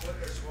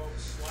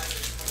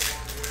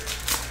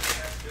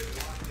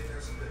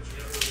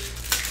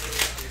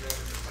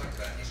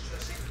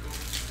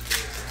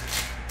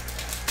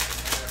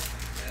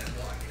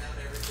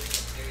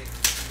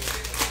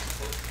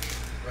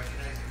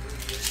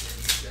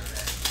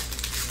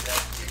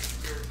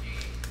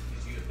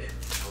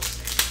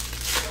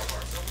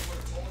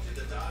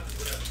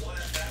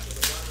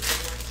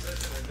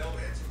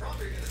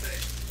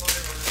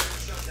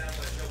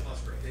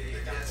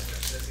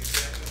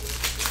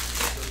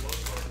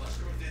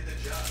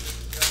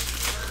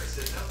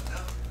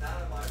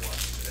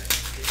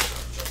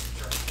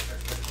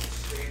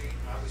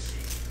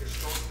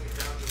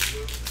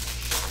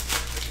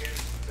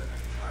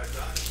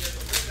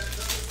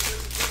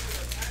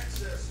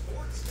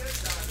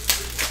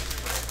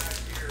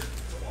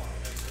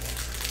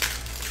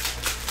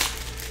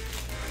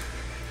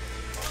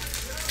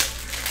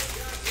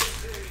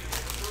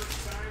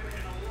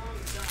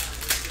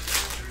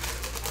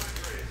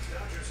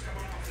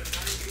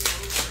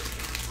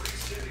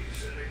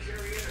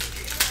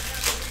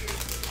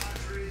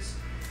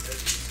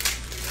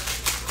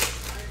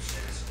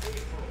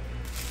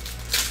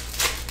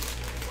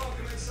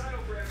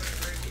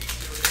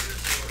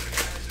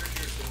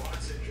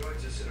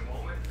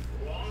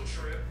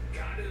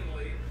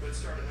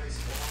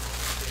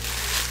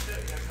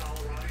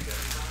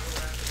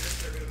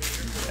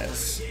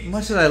 As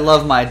much as I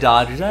love my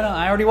Dodgers,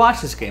 I already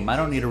watched this game. I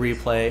don't need to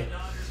replay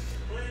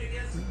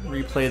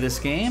this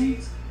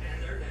game.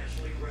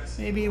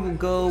 Maybe we'll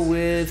go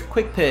with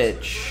Quick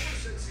Pitch.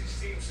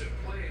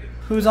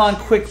 Who's on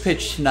Quick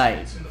Pitch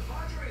tonight?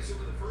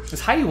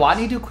 Does Heidi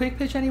Watney do Quick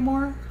Pitch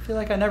anymore? I feel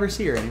like I never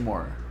see her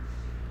anymore.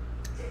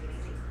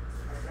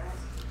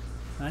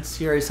 That's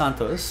Sierra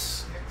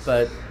Santos,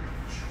 but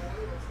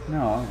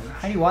no,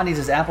 Heidi Watney's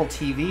is Apple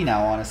TV now,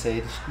 I want to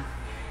say.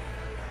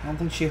 I don't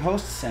think she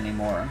hosts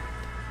anymore.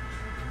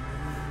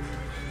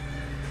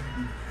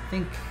 I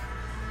think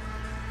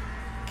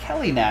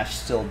Kelly Nash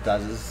still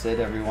does it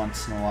every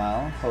once in a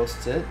while,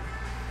 hosts it.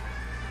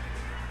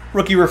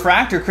 Rookie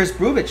Refractor, Chris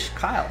Brubich,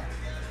 Kyle.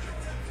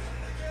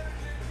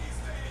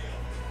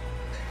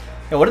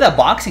 Yeah, what did that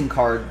boxing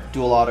card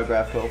dual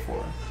autograph go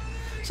for?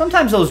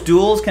 Sometimes those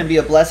duels can be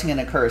a blessing and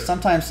a curse.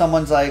 Sometimes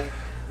someone's like,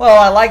 well,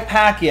 I like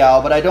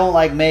Pacquiao, but I don't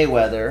like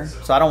Mayweather,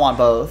 so I don't want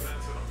both.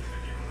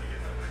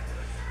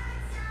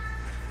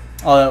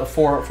 Oh,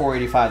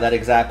 485, that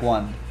exact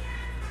one.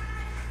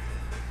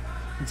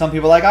 And some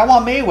people are like, I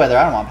want Mayweather,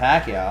 I don't want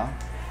Pacquiao.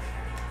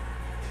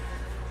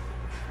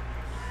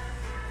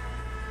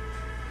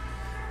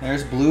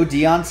 There's blue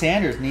Deion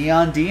Sanders,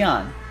 Neon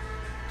Deion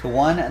to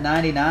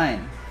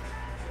 199.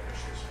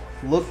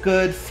 Look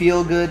good,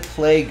 feel good,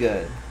 play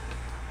good.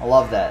 I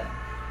love that.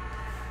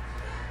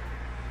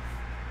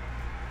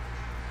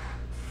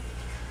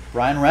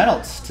 Ryan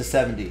Reynolds to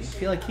 70. I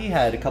feel like he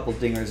had a couple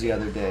dingers the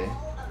other day.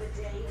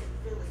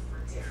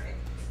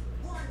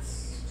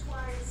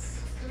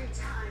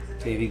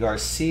 Davey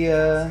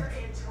Garcia.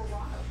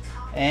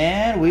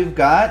 And we've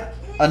got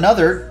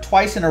another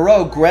twice in a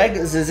row, Greg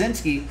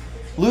Zazinski.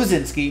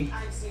 Luzinski.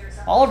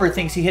 Oliver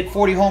thinks he hit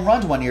 40 home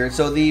runs one year.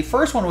 So the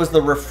first one was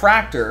the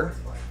refractor,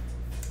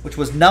 which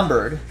was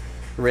numbered,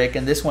 Rick,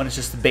 and this one is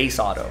just the base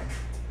auto.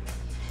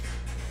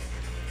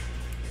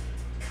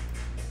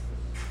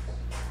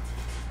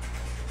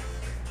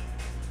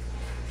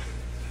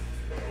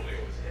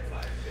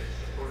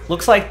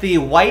 Looks like the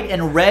white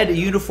and red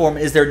uniform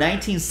is their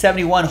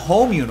 1971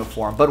 home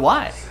uniform, but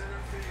why?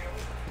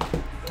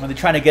 Are they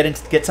trying to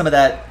get some of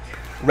that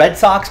Red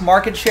Sox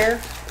market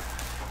share?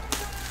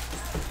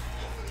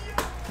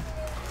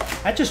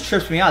 That just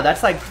trips me out.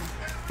 That's like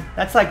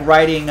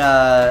writing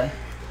the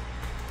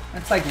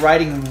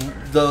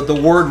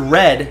word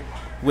red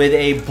with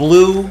a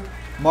blue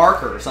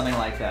marker or something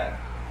like that.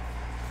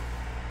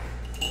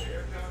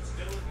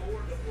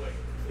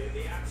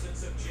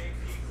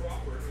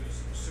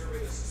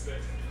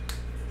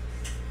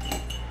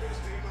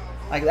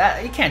 Like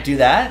that, you can't do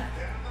that.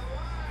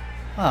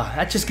 Oh,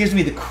 that just gives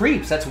me the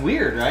creeps. That's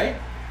weird, right?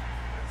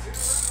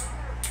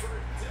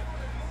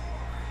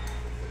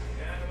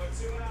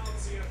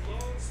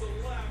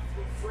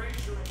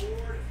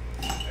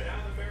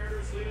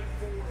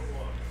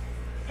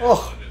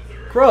 Oh,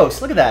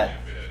 gross. Look at that.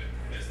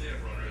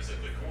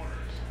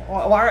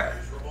 Why?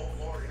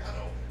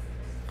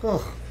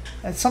 Oh,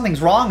 something's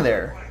wrong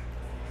there.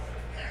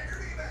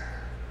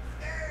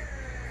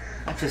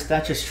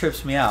 That just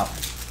trips me out.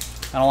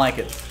 I don't like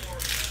it.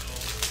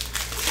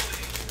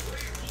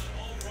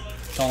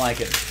 Don't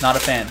like it. Not a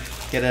fan.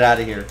 Get it out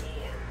of here.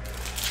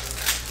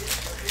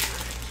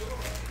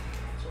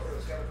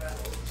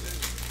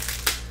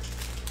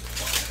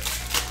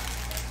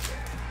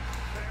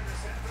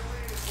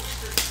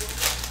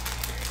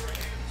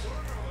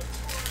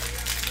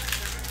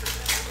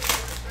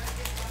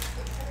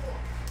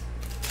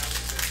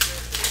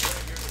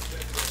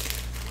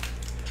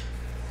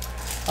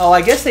 Oh,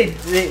 I guess they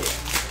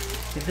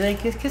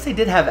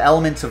did have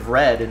elements of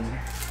red in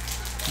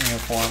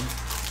uniform.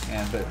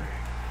 Yeah, but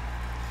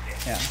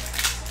yeah.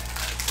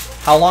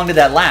 How long did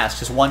that last?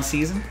 Just one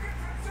season?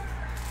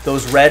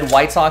 Those red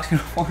White Sox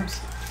uniforms?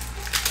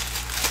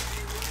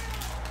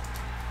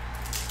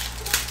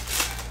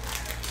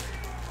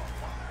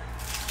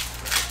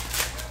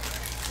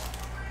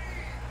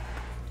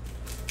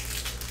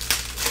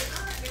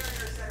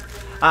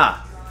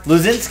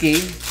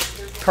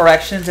 Luzinski,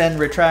 corrections and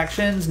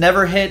retractions,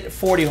 never hit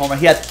 40 homers.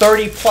 He had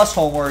 30-plus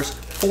homers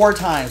 4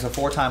 times, a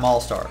 4-time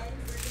All-Star.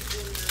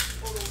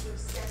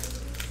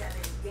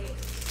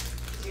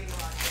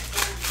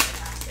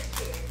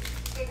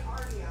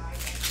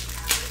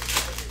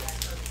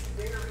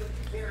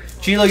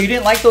 Gilo, you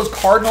didn't like those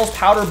Cardinals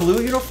powder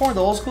blue uniform, the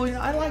old school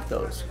uniform? I like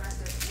those.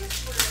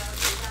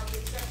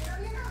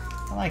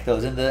 I like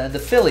those. And the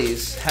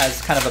Phillies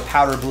has kind of a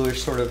powder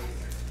bluish sort of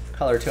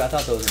color too. I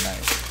thought those were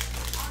nice.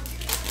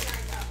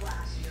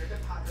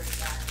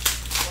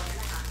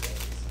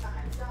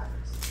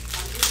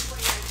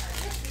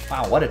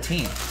 Wow, what a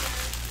team.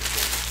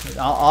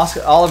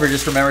 Oliver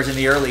just remembers in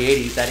the early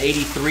 80s, that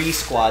 83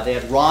 squad, they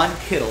had Ron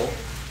Kittle,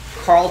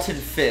 Carlton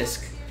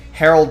Fisk,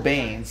 Harold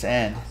Baines,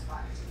 and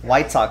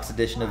White Sox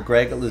edition of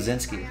Greg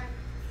Luzinski.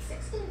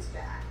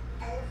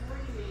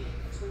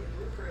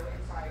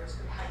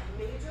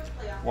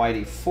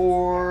 Whitey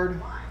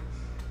Ford.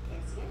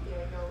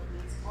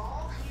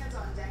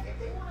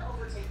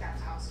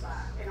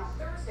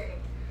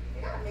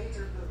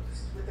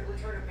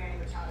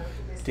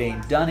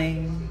 Dane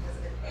Dunning.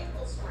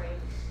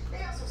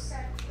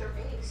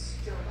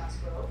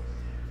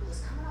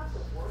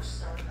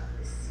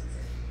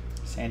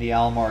 Sandy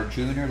Alomar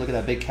Jr. Look at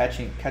that big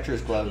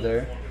catcher's glove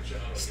there.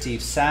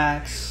 Steve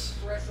Sachs.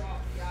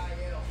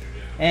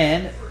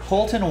 And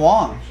Colton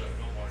Wong.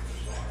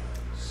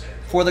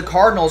 For the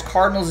Cardinals,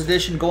 Cardinals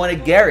edition going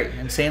to Gary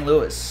in St.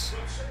 Louis.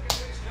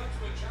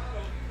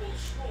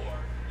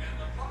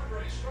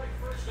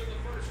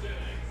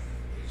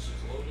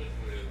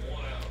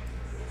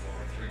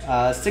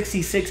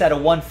 66 out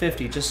of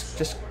 150.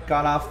 Just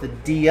got off the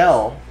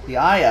DL, the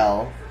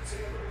IL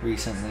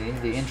recently,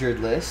 the injured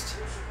list.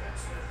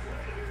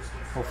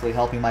 Hopefully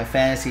helping my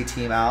fantasy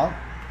team out.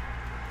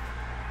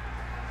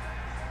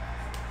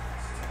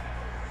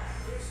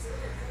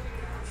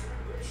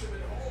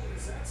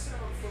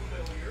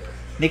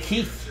 Nick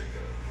Heath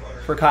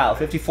for Kyle,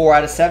 54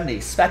 out of 70.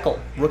 Speckle,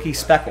 rookie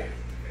Speckle.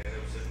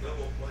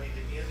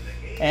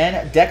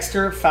 And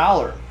Dexter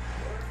Fowler,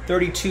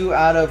 32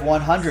 out of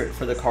 100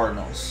 for the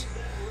Cardinals.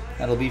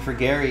 That'll be for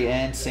Gary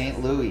and St.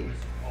 Louis.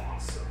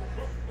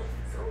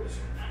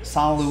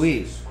 St.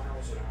 Louis.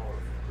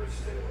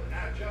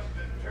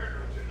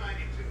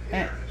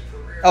 And,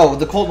 oh,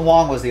 the Colton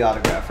Wong was the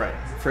autograph, right?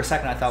 For a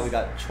second I thought we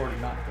got shorted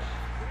an autograph.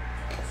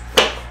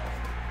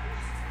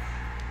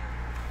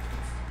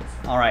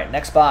 All right,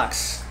 next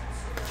box.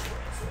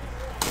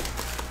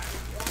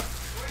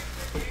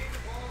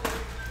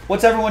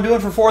 What's everyone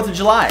doing for 4th of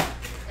July?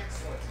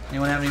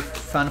 Anyone have any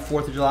fun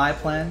 4th of July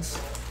plans?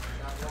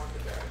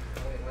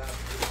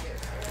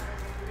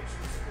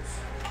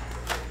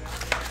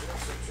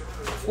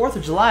 Fourth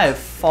of July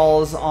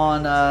falls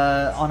on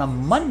a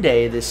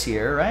Monday this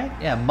year, right?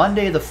 Yeah,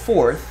 Monday the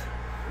 4th.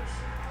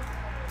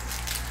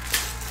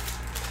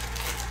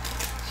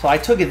 So I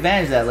took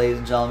advantage of that, ladies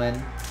and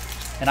gentlemen,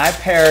 and I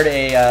paired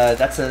a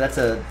it's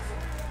a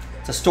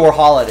store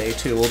holiday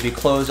too. We'll be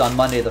closed on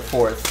Monday the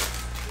 4th.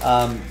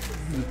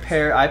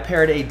 I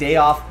paired a day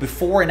off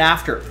before and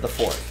after the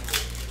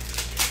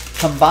 4th,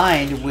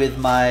 combined with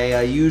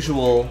my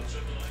usual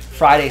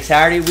Friday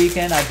Saturday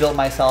weekend. I built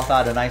myself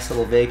out a nice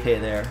little vacay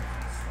there.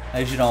 I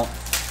usually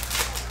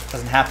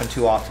doesn't happen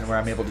too often where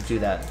I'm able to do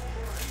that.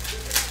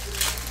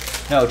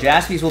 No,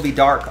 Jaspy's will be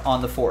dark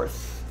on the 4th.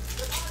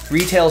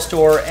 Retail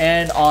store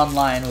and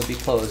online will be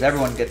closed.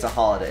 Everyone gets a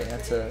holiday.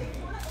 That's a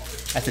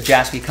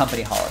Jaspy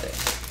company holiday.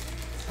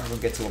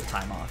 Everyone gets a little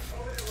time off.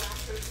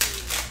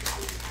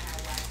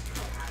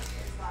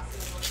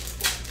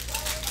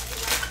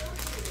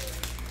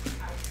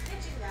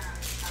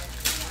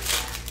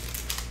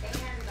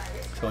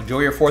 So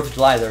enjoy your 4th of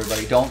July,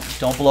 everybody.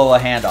 Don't blow a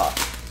hand off.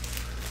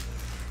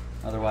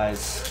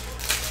 Otherwise,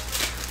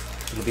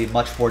 it'll be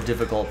much more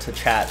difficult to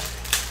chat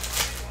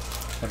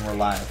when we're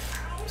live.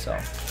 So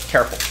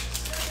careful.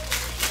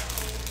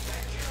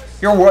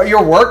 You're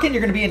working?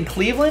 You're going to be in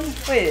Cleveland?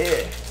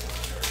 Wait,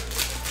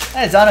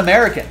 that is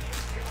un-American.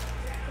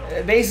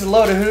 Base is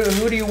loaded.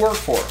 Who do you work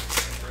for?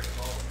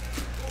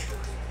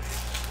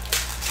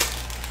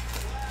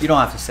 You don't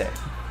have to say it.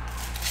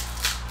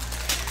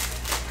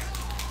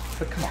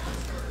 But come on.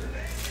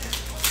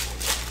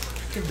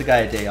 Give the guy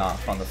a day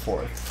off on the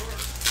 4th.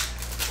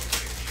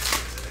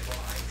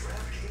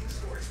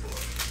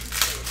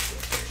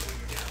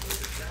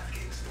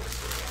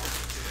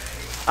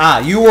 Ah,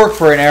 you work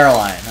for an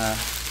airline.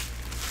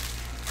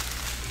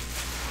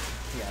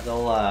 Yeah,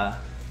 they'll...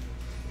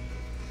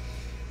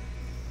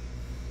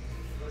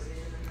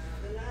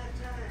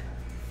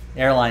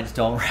 Airlines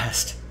don't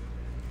rest.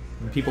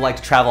 People like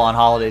to travel on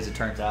holidays, it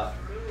turns out.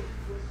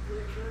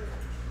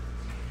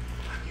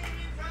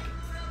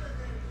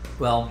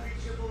 Well,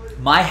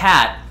 my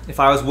hat, if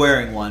I was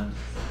wearing one,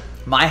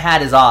 my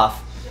hat is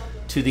off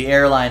to the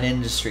airline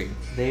industry.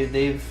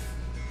 They've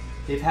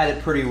had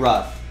it pretty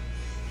rough.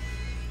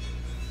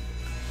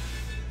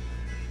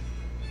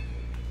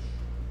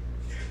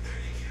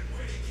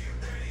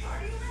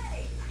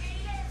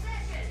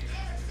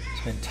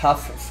 It's been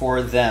tough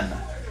for them.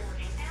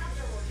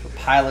 For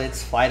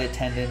pilots, flight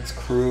attendants,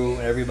 crew,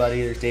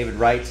 everybody. There's David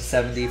Wright to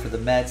 70 for the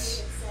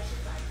Mets.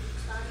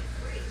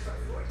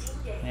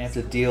 They have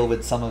to deal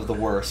with some of the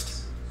worst.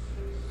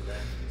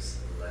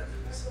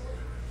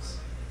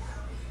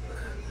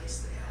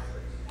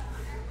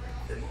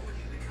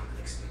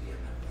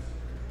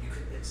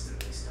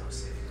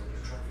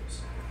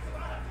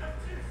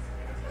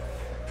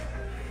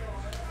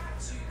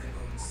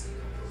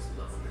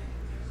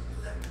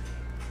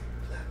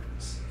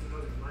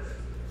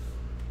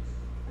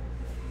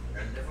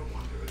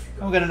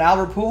 We got an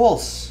Albert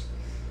Pujols,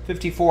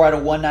 54 out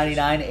of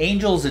 199,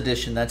 Angels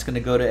edition. That's going to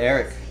go to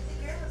Eric.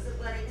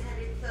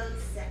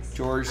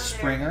 George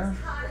Springer.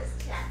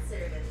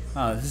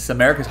 Oh, this is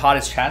America's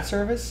hottest chat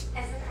service.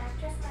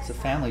 It's a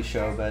family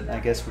show, but I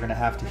guess we're going to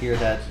have to hear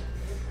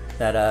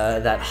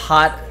that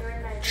hot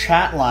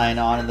chat line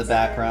on in the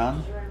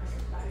background.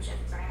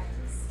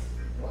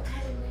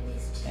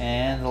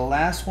 And the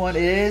last one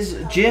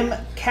is Jim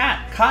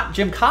Cat.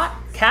 Jim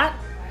Cat.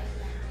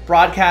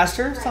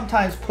 Broadcaster,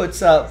 sometimes puts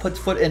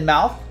foot in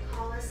mouth.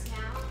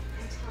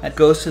 That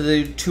goes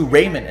to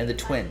Raymond and the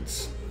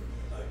Twins.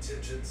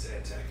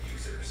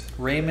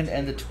 Raymond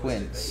and the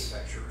Twins.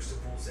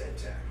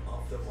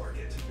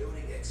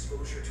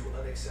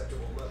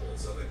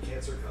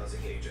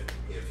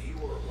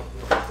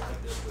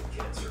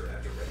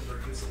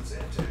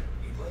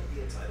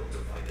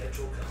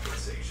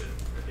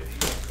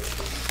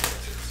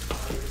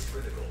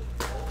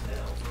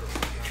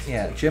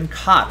 Yeah, Jim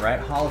Cott, right?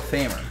 Hall of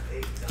Famer.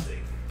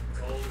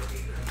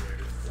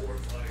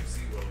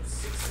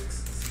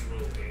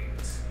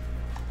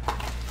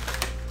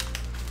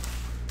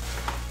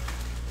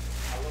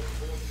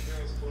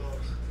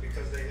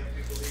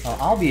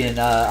 I'll be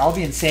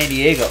in San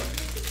Diego,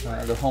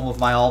 the home of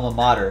my alma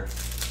mater.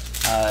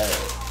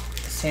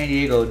 San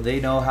Diego, they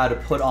know how to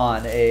put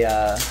on a.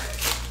 I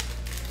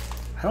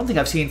don't think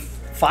I've seen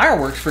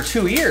fireworks for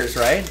 2 years,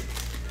 right?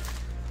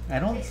 I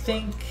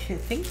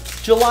think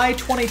July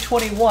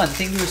 2021.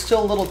 Things were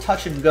still a little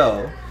touch and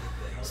go,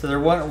 so there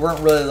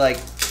weren't really like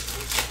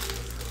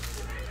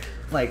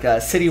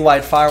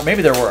citywide fireworks.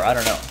 Maybe there were. I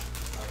don't know.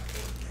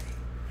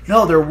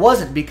 No, there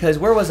wasn't, because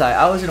where was I?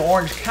 I was in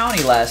Orange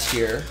County last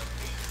year.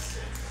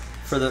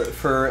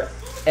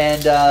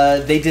 And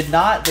they did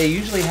not. They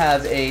usually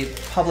have a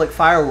public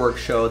fireworks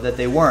show that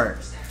they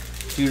weren't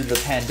due to the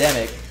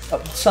pandemic.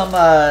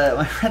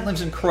 My friend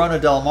lives in Corona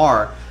Del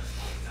Mar.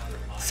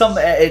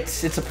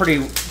 It's a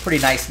pretty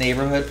nice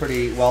neighborhood,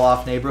 pretty well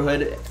off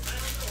neighborhood,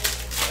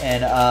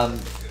 and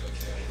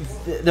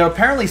there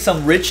apparently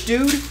some rich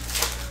dude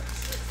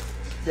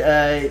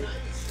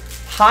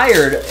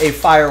hired a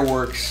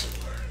fireworks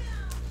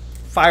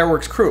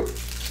crew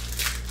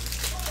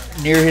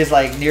near his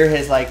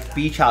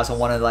beach house on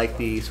one of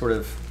the sort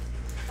of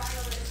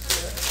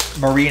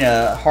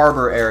marina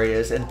harbor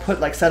areas, and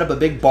set up a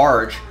big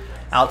barge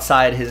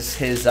outside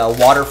his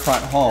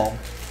waterfront home,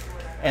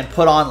 and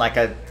put on like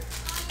a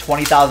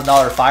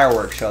 $20,000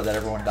 fireworks show that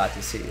everyone got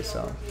to see.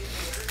 So.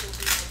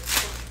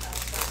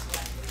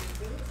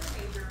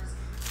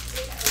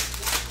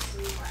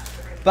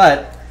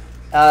 But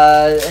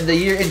in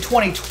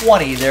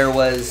 2020 there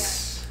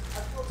was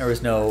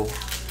no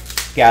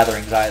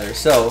gatherings either.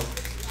 So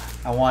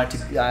I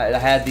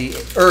had the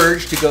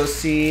urge to go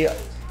see a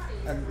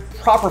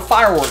proper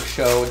fireworks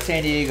show in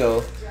San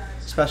Diego,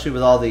 especially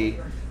with all the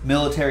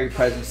military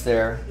presence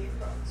there.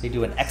 They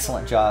do an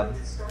excellent job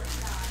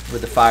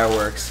with the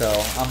fireworks, so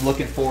I'm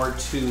looking forward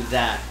to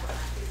that.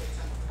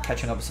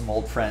 Catching up with some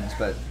old friends,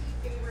 but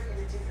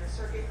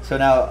so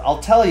now I'll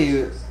tell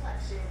you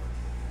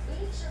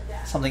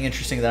something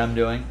interesting that I'm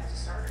doing.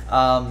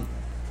 I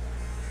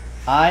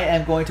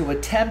am going to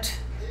attempt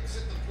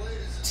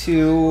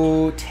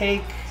to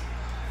take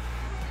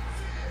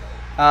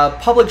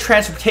public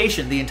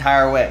transportation the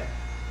entire way.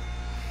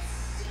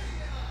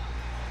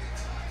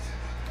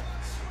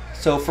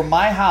 So from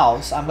my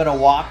house, I'm going to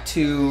walk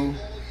to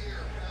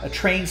a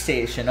train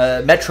station,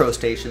 a metro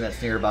station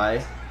that's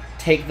nearby,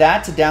 take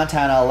that to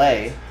downtown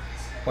LA,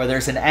 where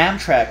there's an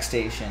Amtrak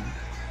station,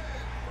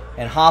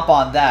 and hop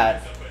on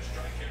that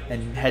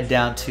and head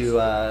down to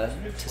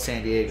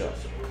San Diego.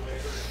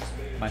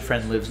 My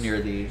friend lives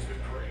in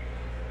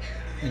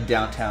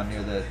downtown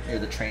near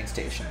the train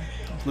station.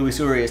 Louis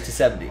Urias to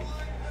 70.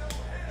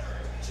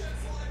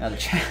 Now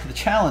the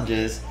challenge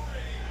is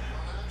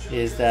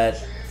that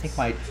I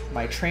think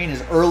my train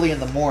is early in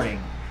the morning,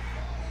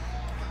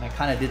 and I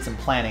kind of did some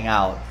planning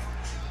out,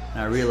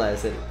 and I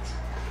realized that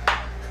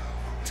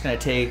it's going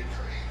to take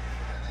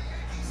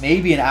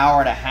maybe an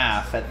hour and a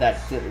half at that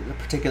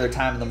particular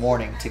time in the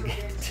morning to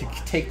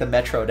take the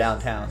metro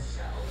downtown.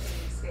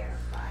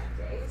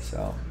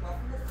 So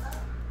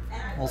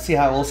we'll see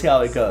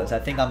how it goes. I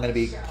think I'm going to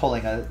be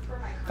pulling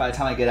by the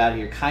time I get out of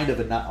here, kind of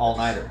an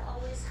all-nighter.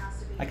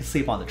 I can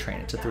sleep on the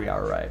train. It's a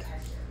 3-hour ride.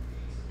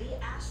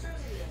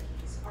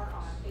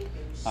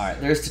 All right,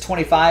 there's the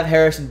 25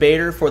 Harrison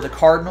Bader for the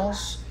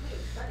Cardinals.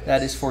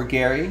 That is for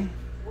Gary.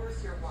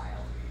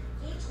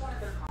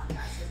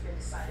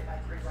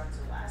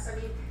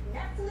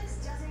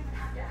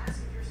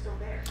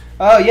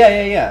 Oh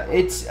yeah.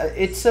 It's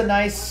a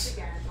nice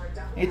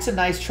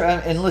try.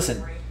 And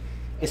listen,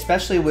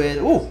 especially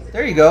with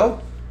there you go,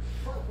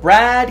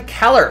 Brad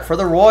Keller for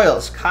the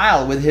Royals.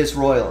 Kyle with his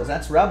Royals.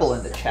 That's Rebel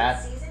in the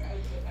chat.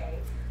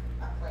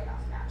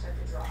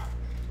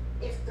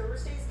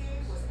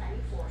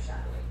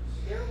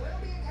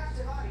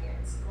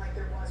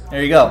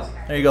 There you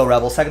go,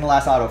 Rebel. Second to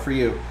last auto for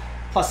you,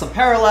 plus some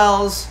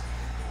parallels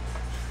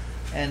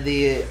and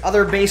the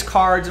other base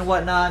cards and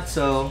whatnot.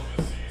 So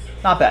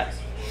not bad.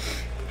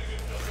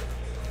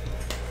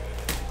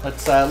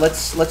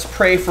 Let's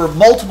pray for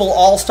multiple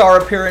All-Star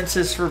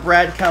appearances for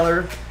Brad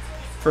Keller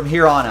from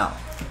here on out.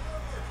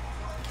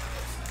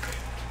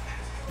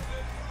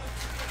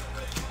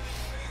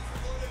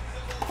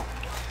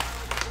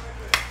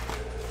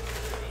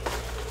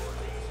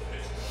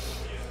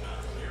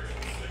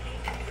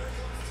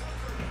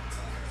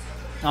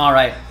 All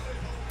right.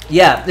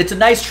 Yeah, it's a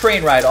nice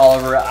train ride,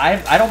 Oliver.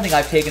 I don't think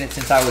I've taken it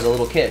since I was a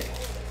little kid.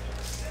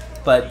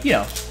 But, you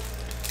know,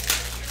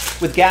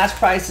 with gas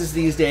prices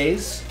these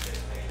days,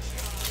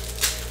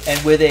 and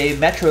with a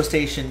metro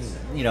station,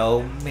 you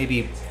know,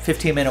 maybe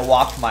 15-minute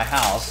walk from my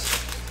house,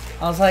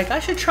 I was like, I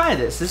should try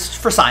this. This is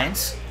for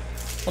science.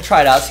 We'll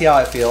try it out, see how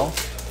I feel.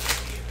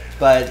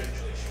 But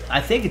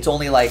I think it's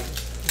only like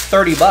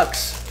 $30.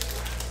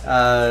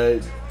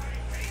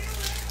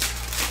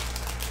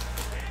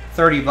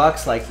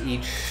 $30 like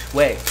each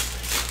way.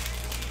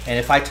 And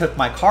if I took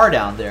my car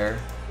down there,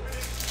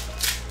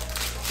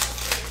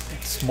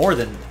 it's more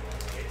than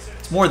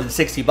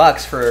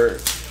 $60 for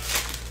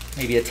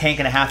maybe a tank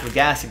and a half of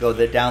gas to go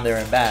down there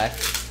and back.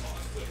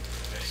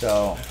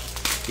 So,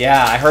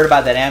 yeah, I heard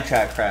about that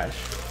Amtrak crash.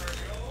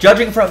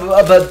 Judging from,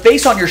 but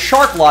based on your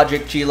shark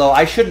logic, Gilo,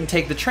 I shouldn't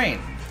take the train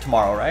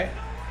tomorrow, right?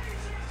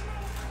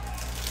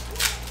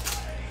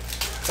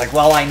 It's like,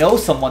 well, I know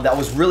someone that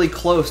was really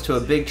close to a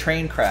big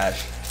train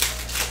crash,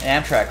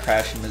 an Amtrak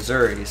crash in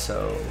Missouri,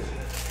 so.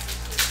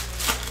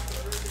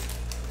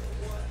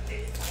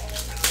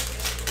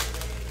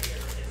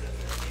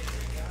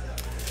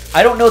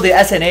 I don't know the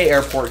SNA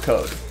airport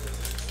code.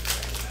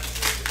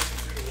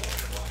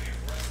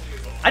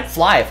 I'd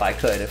fly if I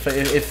could.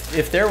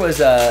 If there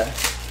was a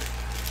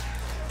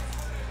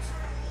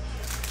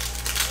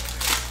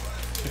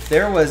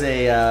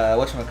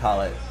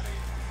whatchamacallit,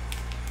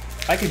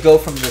 if I could go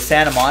from the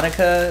Santa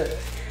Monica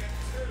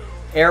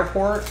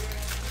airport.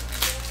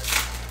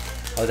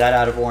 Oh, that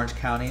out of Orange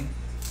County.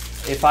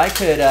 If I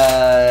could,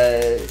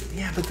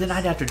 yeah, but then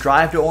I'd have to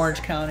drive to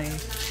Orange County.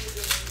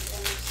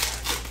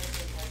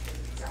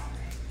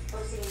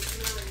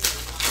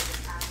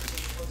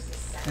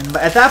 And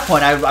at that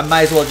point, I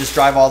might as well just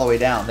drive all the way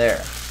down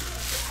there.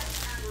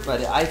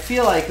 But I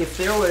feel like if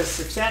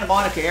Santa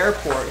Monica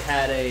Airport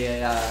had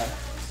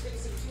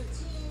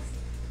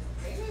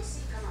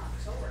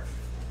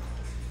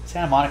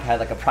Santa Monica had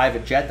like a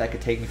private jet that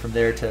could take me from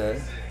there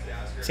to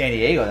San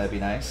Diego, that'd be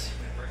nice.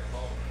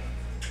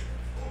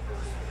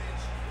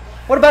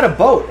 What about a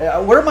boat?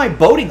 What are my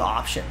boating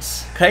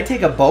options? Could I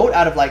take a boat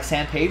out of like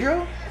San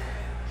Pedro?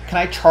 Can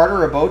I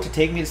charter a boat to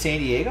take me to San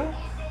Diego?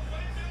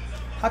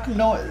 How come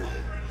no? I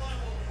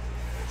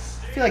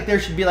feel like there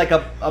should be like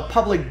a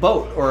public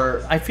boat,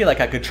 or I feel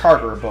like I could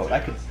charter a boat. I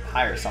could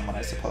hire someone,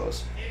 I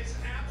suppose.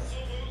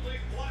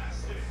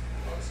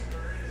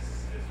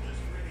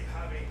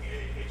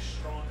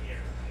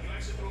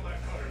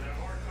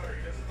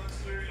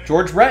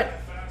 George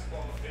Brett,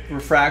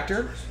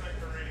 refractor.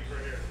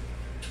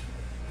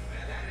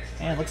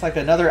 And it looks like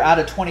another out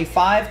of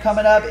 25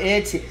 coming up.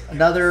 It's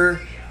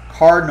another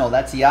Cardinal.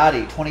 That's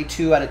Yachty,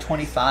 22 out of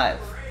 25.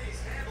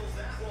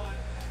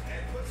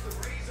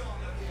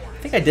 I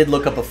think I did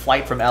look up a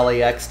flight from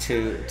LAX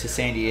to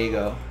San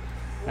Diego.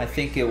 I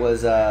think it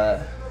was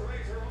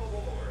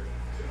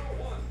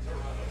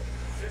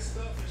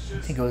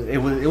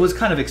it was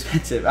kind of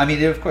expensive. I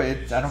mean, of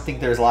course, I don't think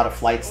there's a lot of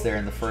flights there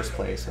in the first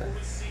place. So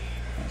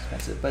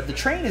expensive, but the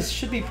train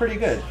should be pretty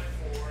good.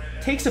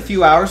 Takes a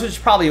few hours, which is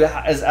probably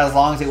as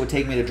long as it would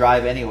take me to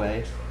drive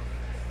anyway.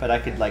 But I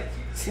could like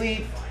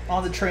sleep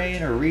on the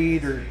train or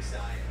read or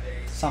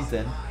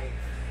something.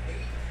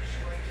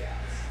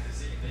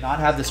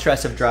 Not have the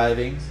stress of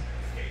driving.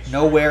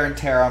 No wear and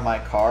tear on my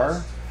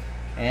car.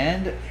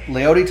 And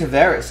Leody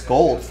Taveras,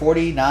 gold,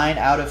 49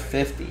 out of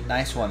 50.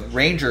 Nice one.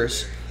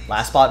 Rangers,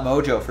 last spot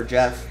mojo for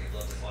Jeff.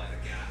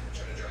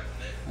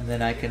 And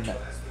then I can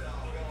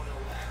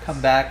come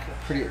back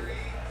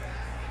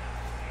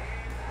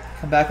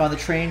on the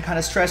train kind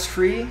of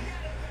stress-free.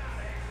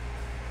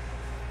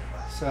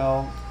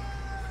 So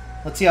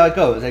let's see how it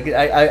goes.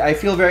 I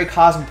feel very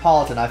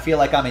cosmopolitan. I feel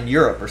like I'm in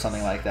Europe or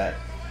something like that,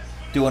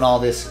 doing all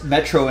this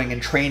metroing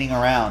and training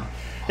around.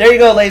 There you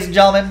go, ladies and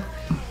gentlemen.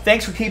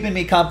 Thanks for keeping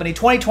me company.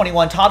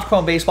 2021 Topps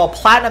Chrome Baseball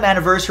Platinum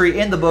Anniversary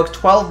in the books.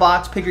 12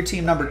 box. Pick your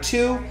team number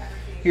 2.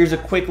 Here's a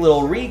quick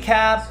little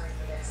recap.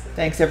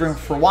 Thanks everyone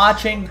for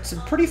watching. It's a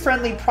pretty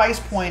friendly price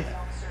point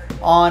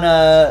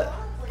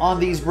on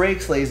these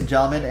breaks, ladies and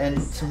gentlemen,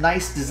 and some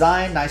nice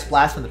design, nice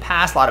blast from the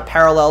past, a lot of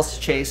parallels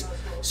to chase.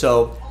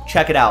 So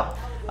check it out.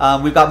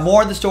 We've got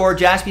more in the store,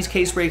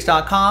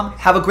 jaspyscasebreaks.com.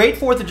 Have a great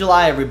 4th of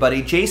July,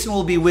 everybody. Jason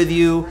will be with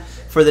you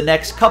for the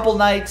next couple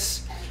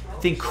nights. I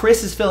think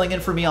Chris is filling in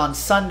for me on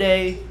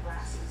Sunday.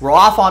 We're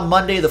off on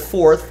Monday the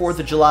 4th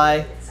of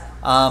July.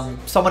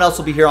 Someone else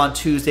will be here on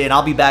Tuesday, and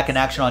I'll be back in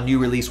action on new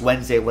release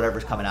Wednesday,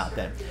 whatever's coming out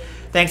then.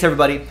 Thanks,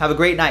 everybody. Have a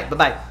great night.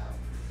 Bye-bye.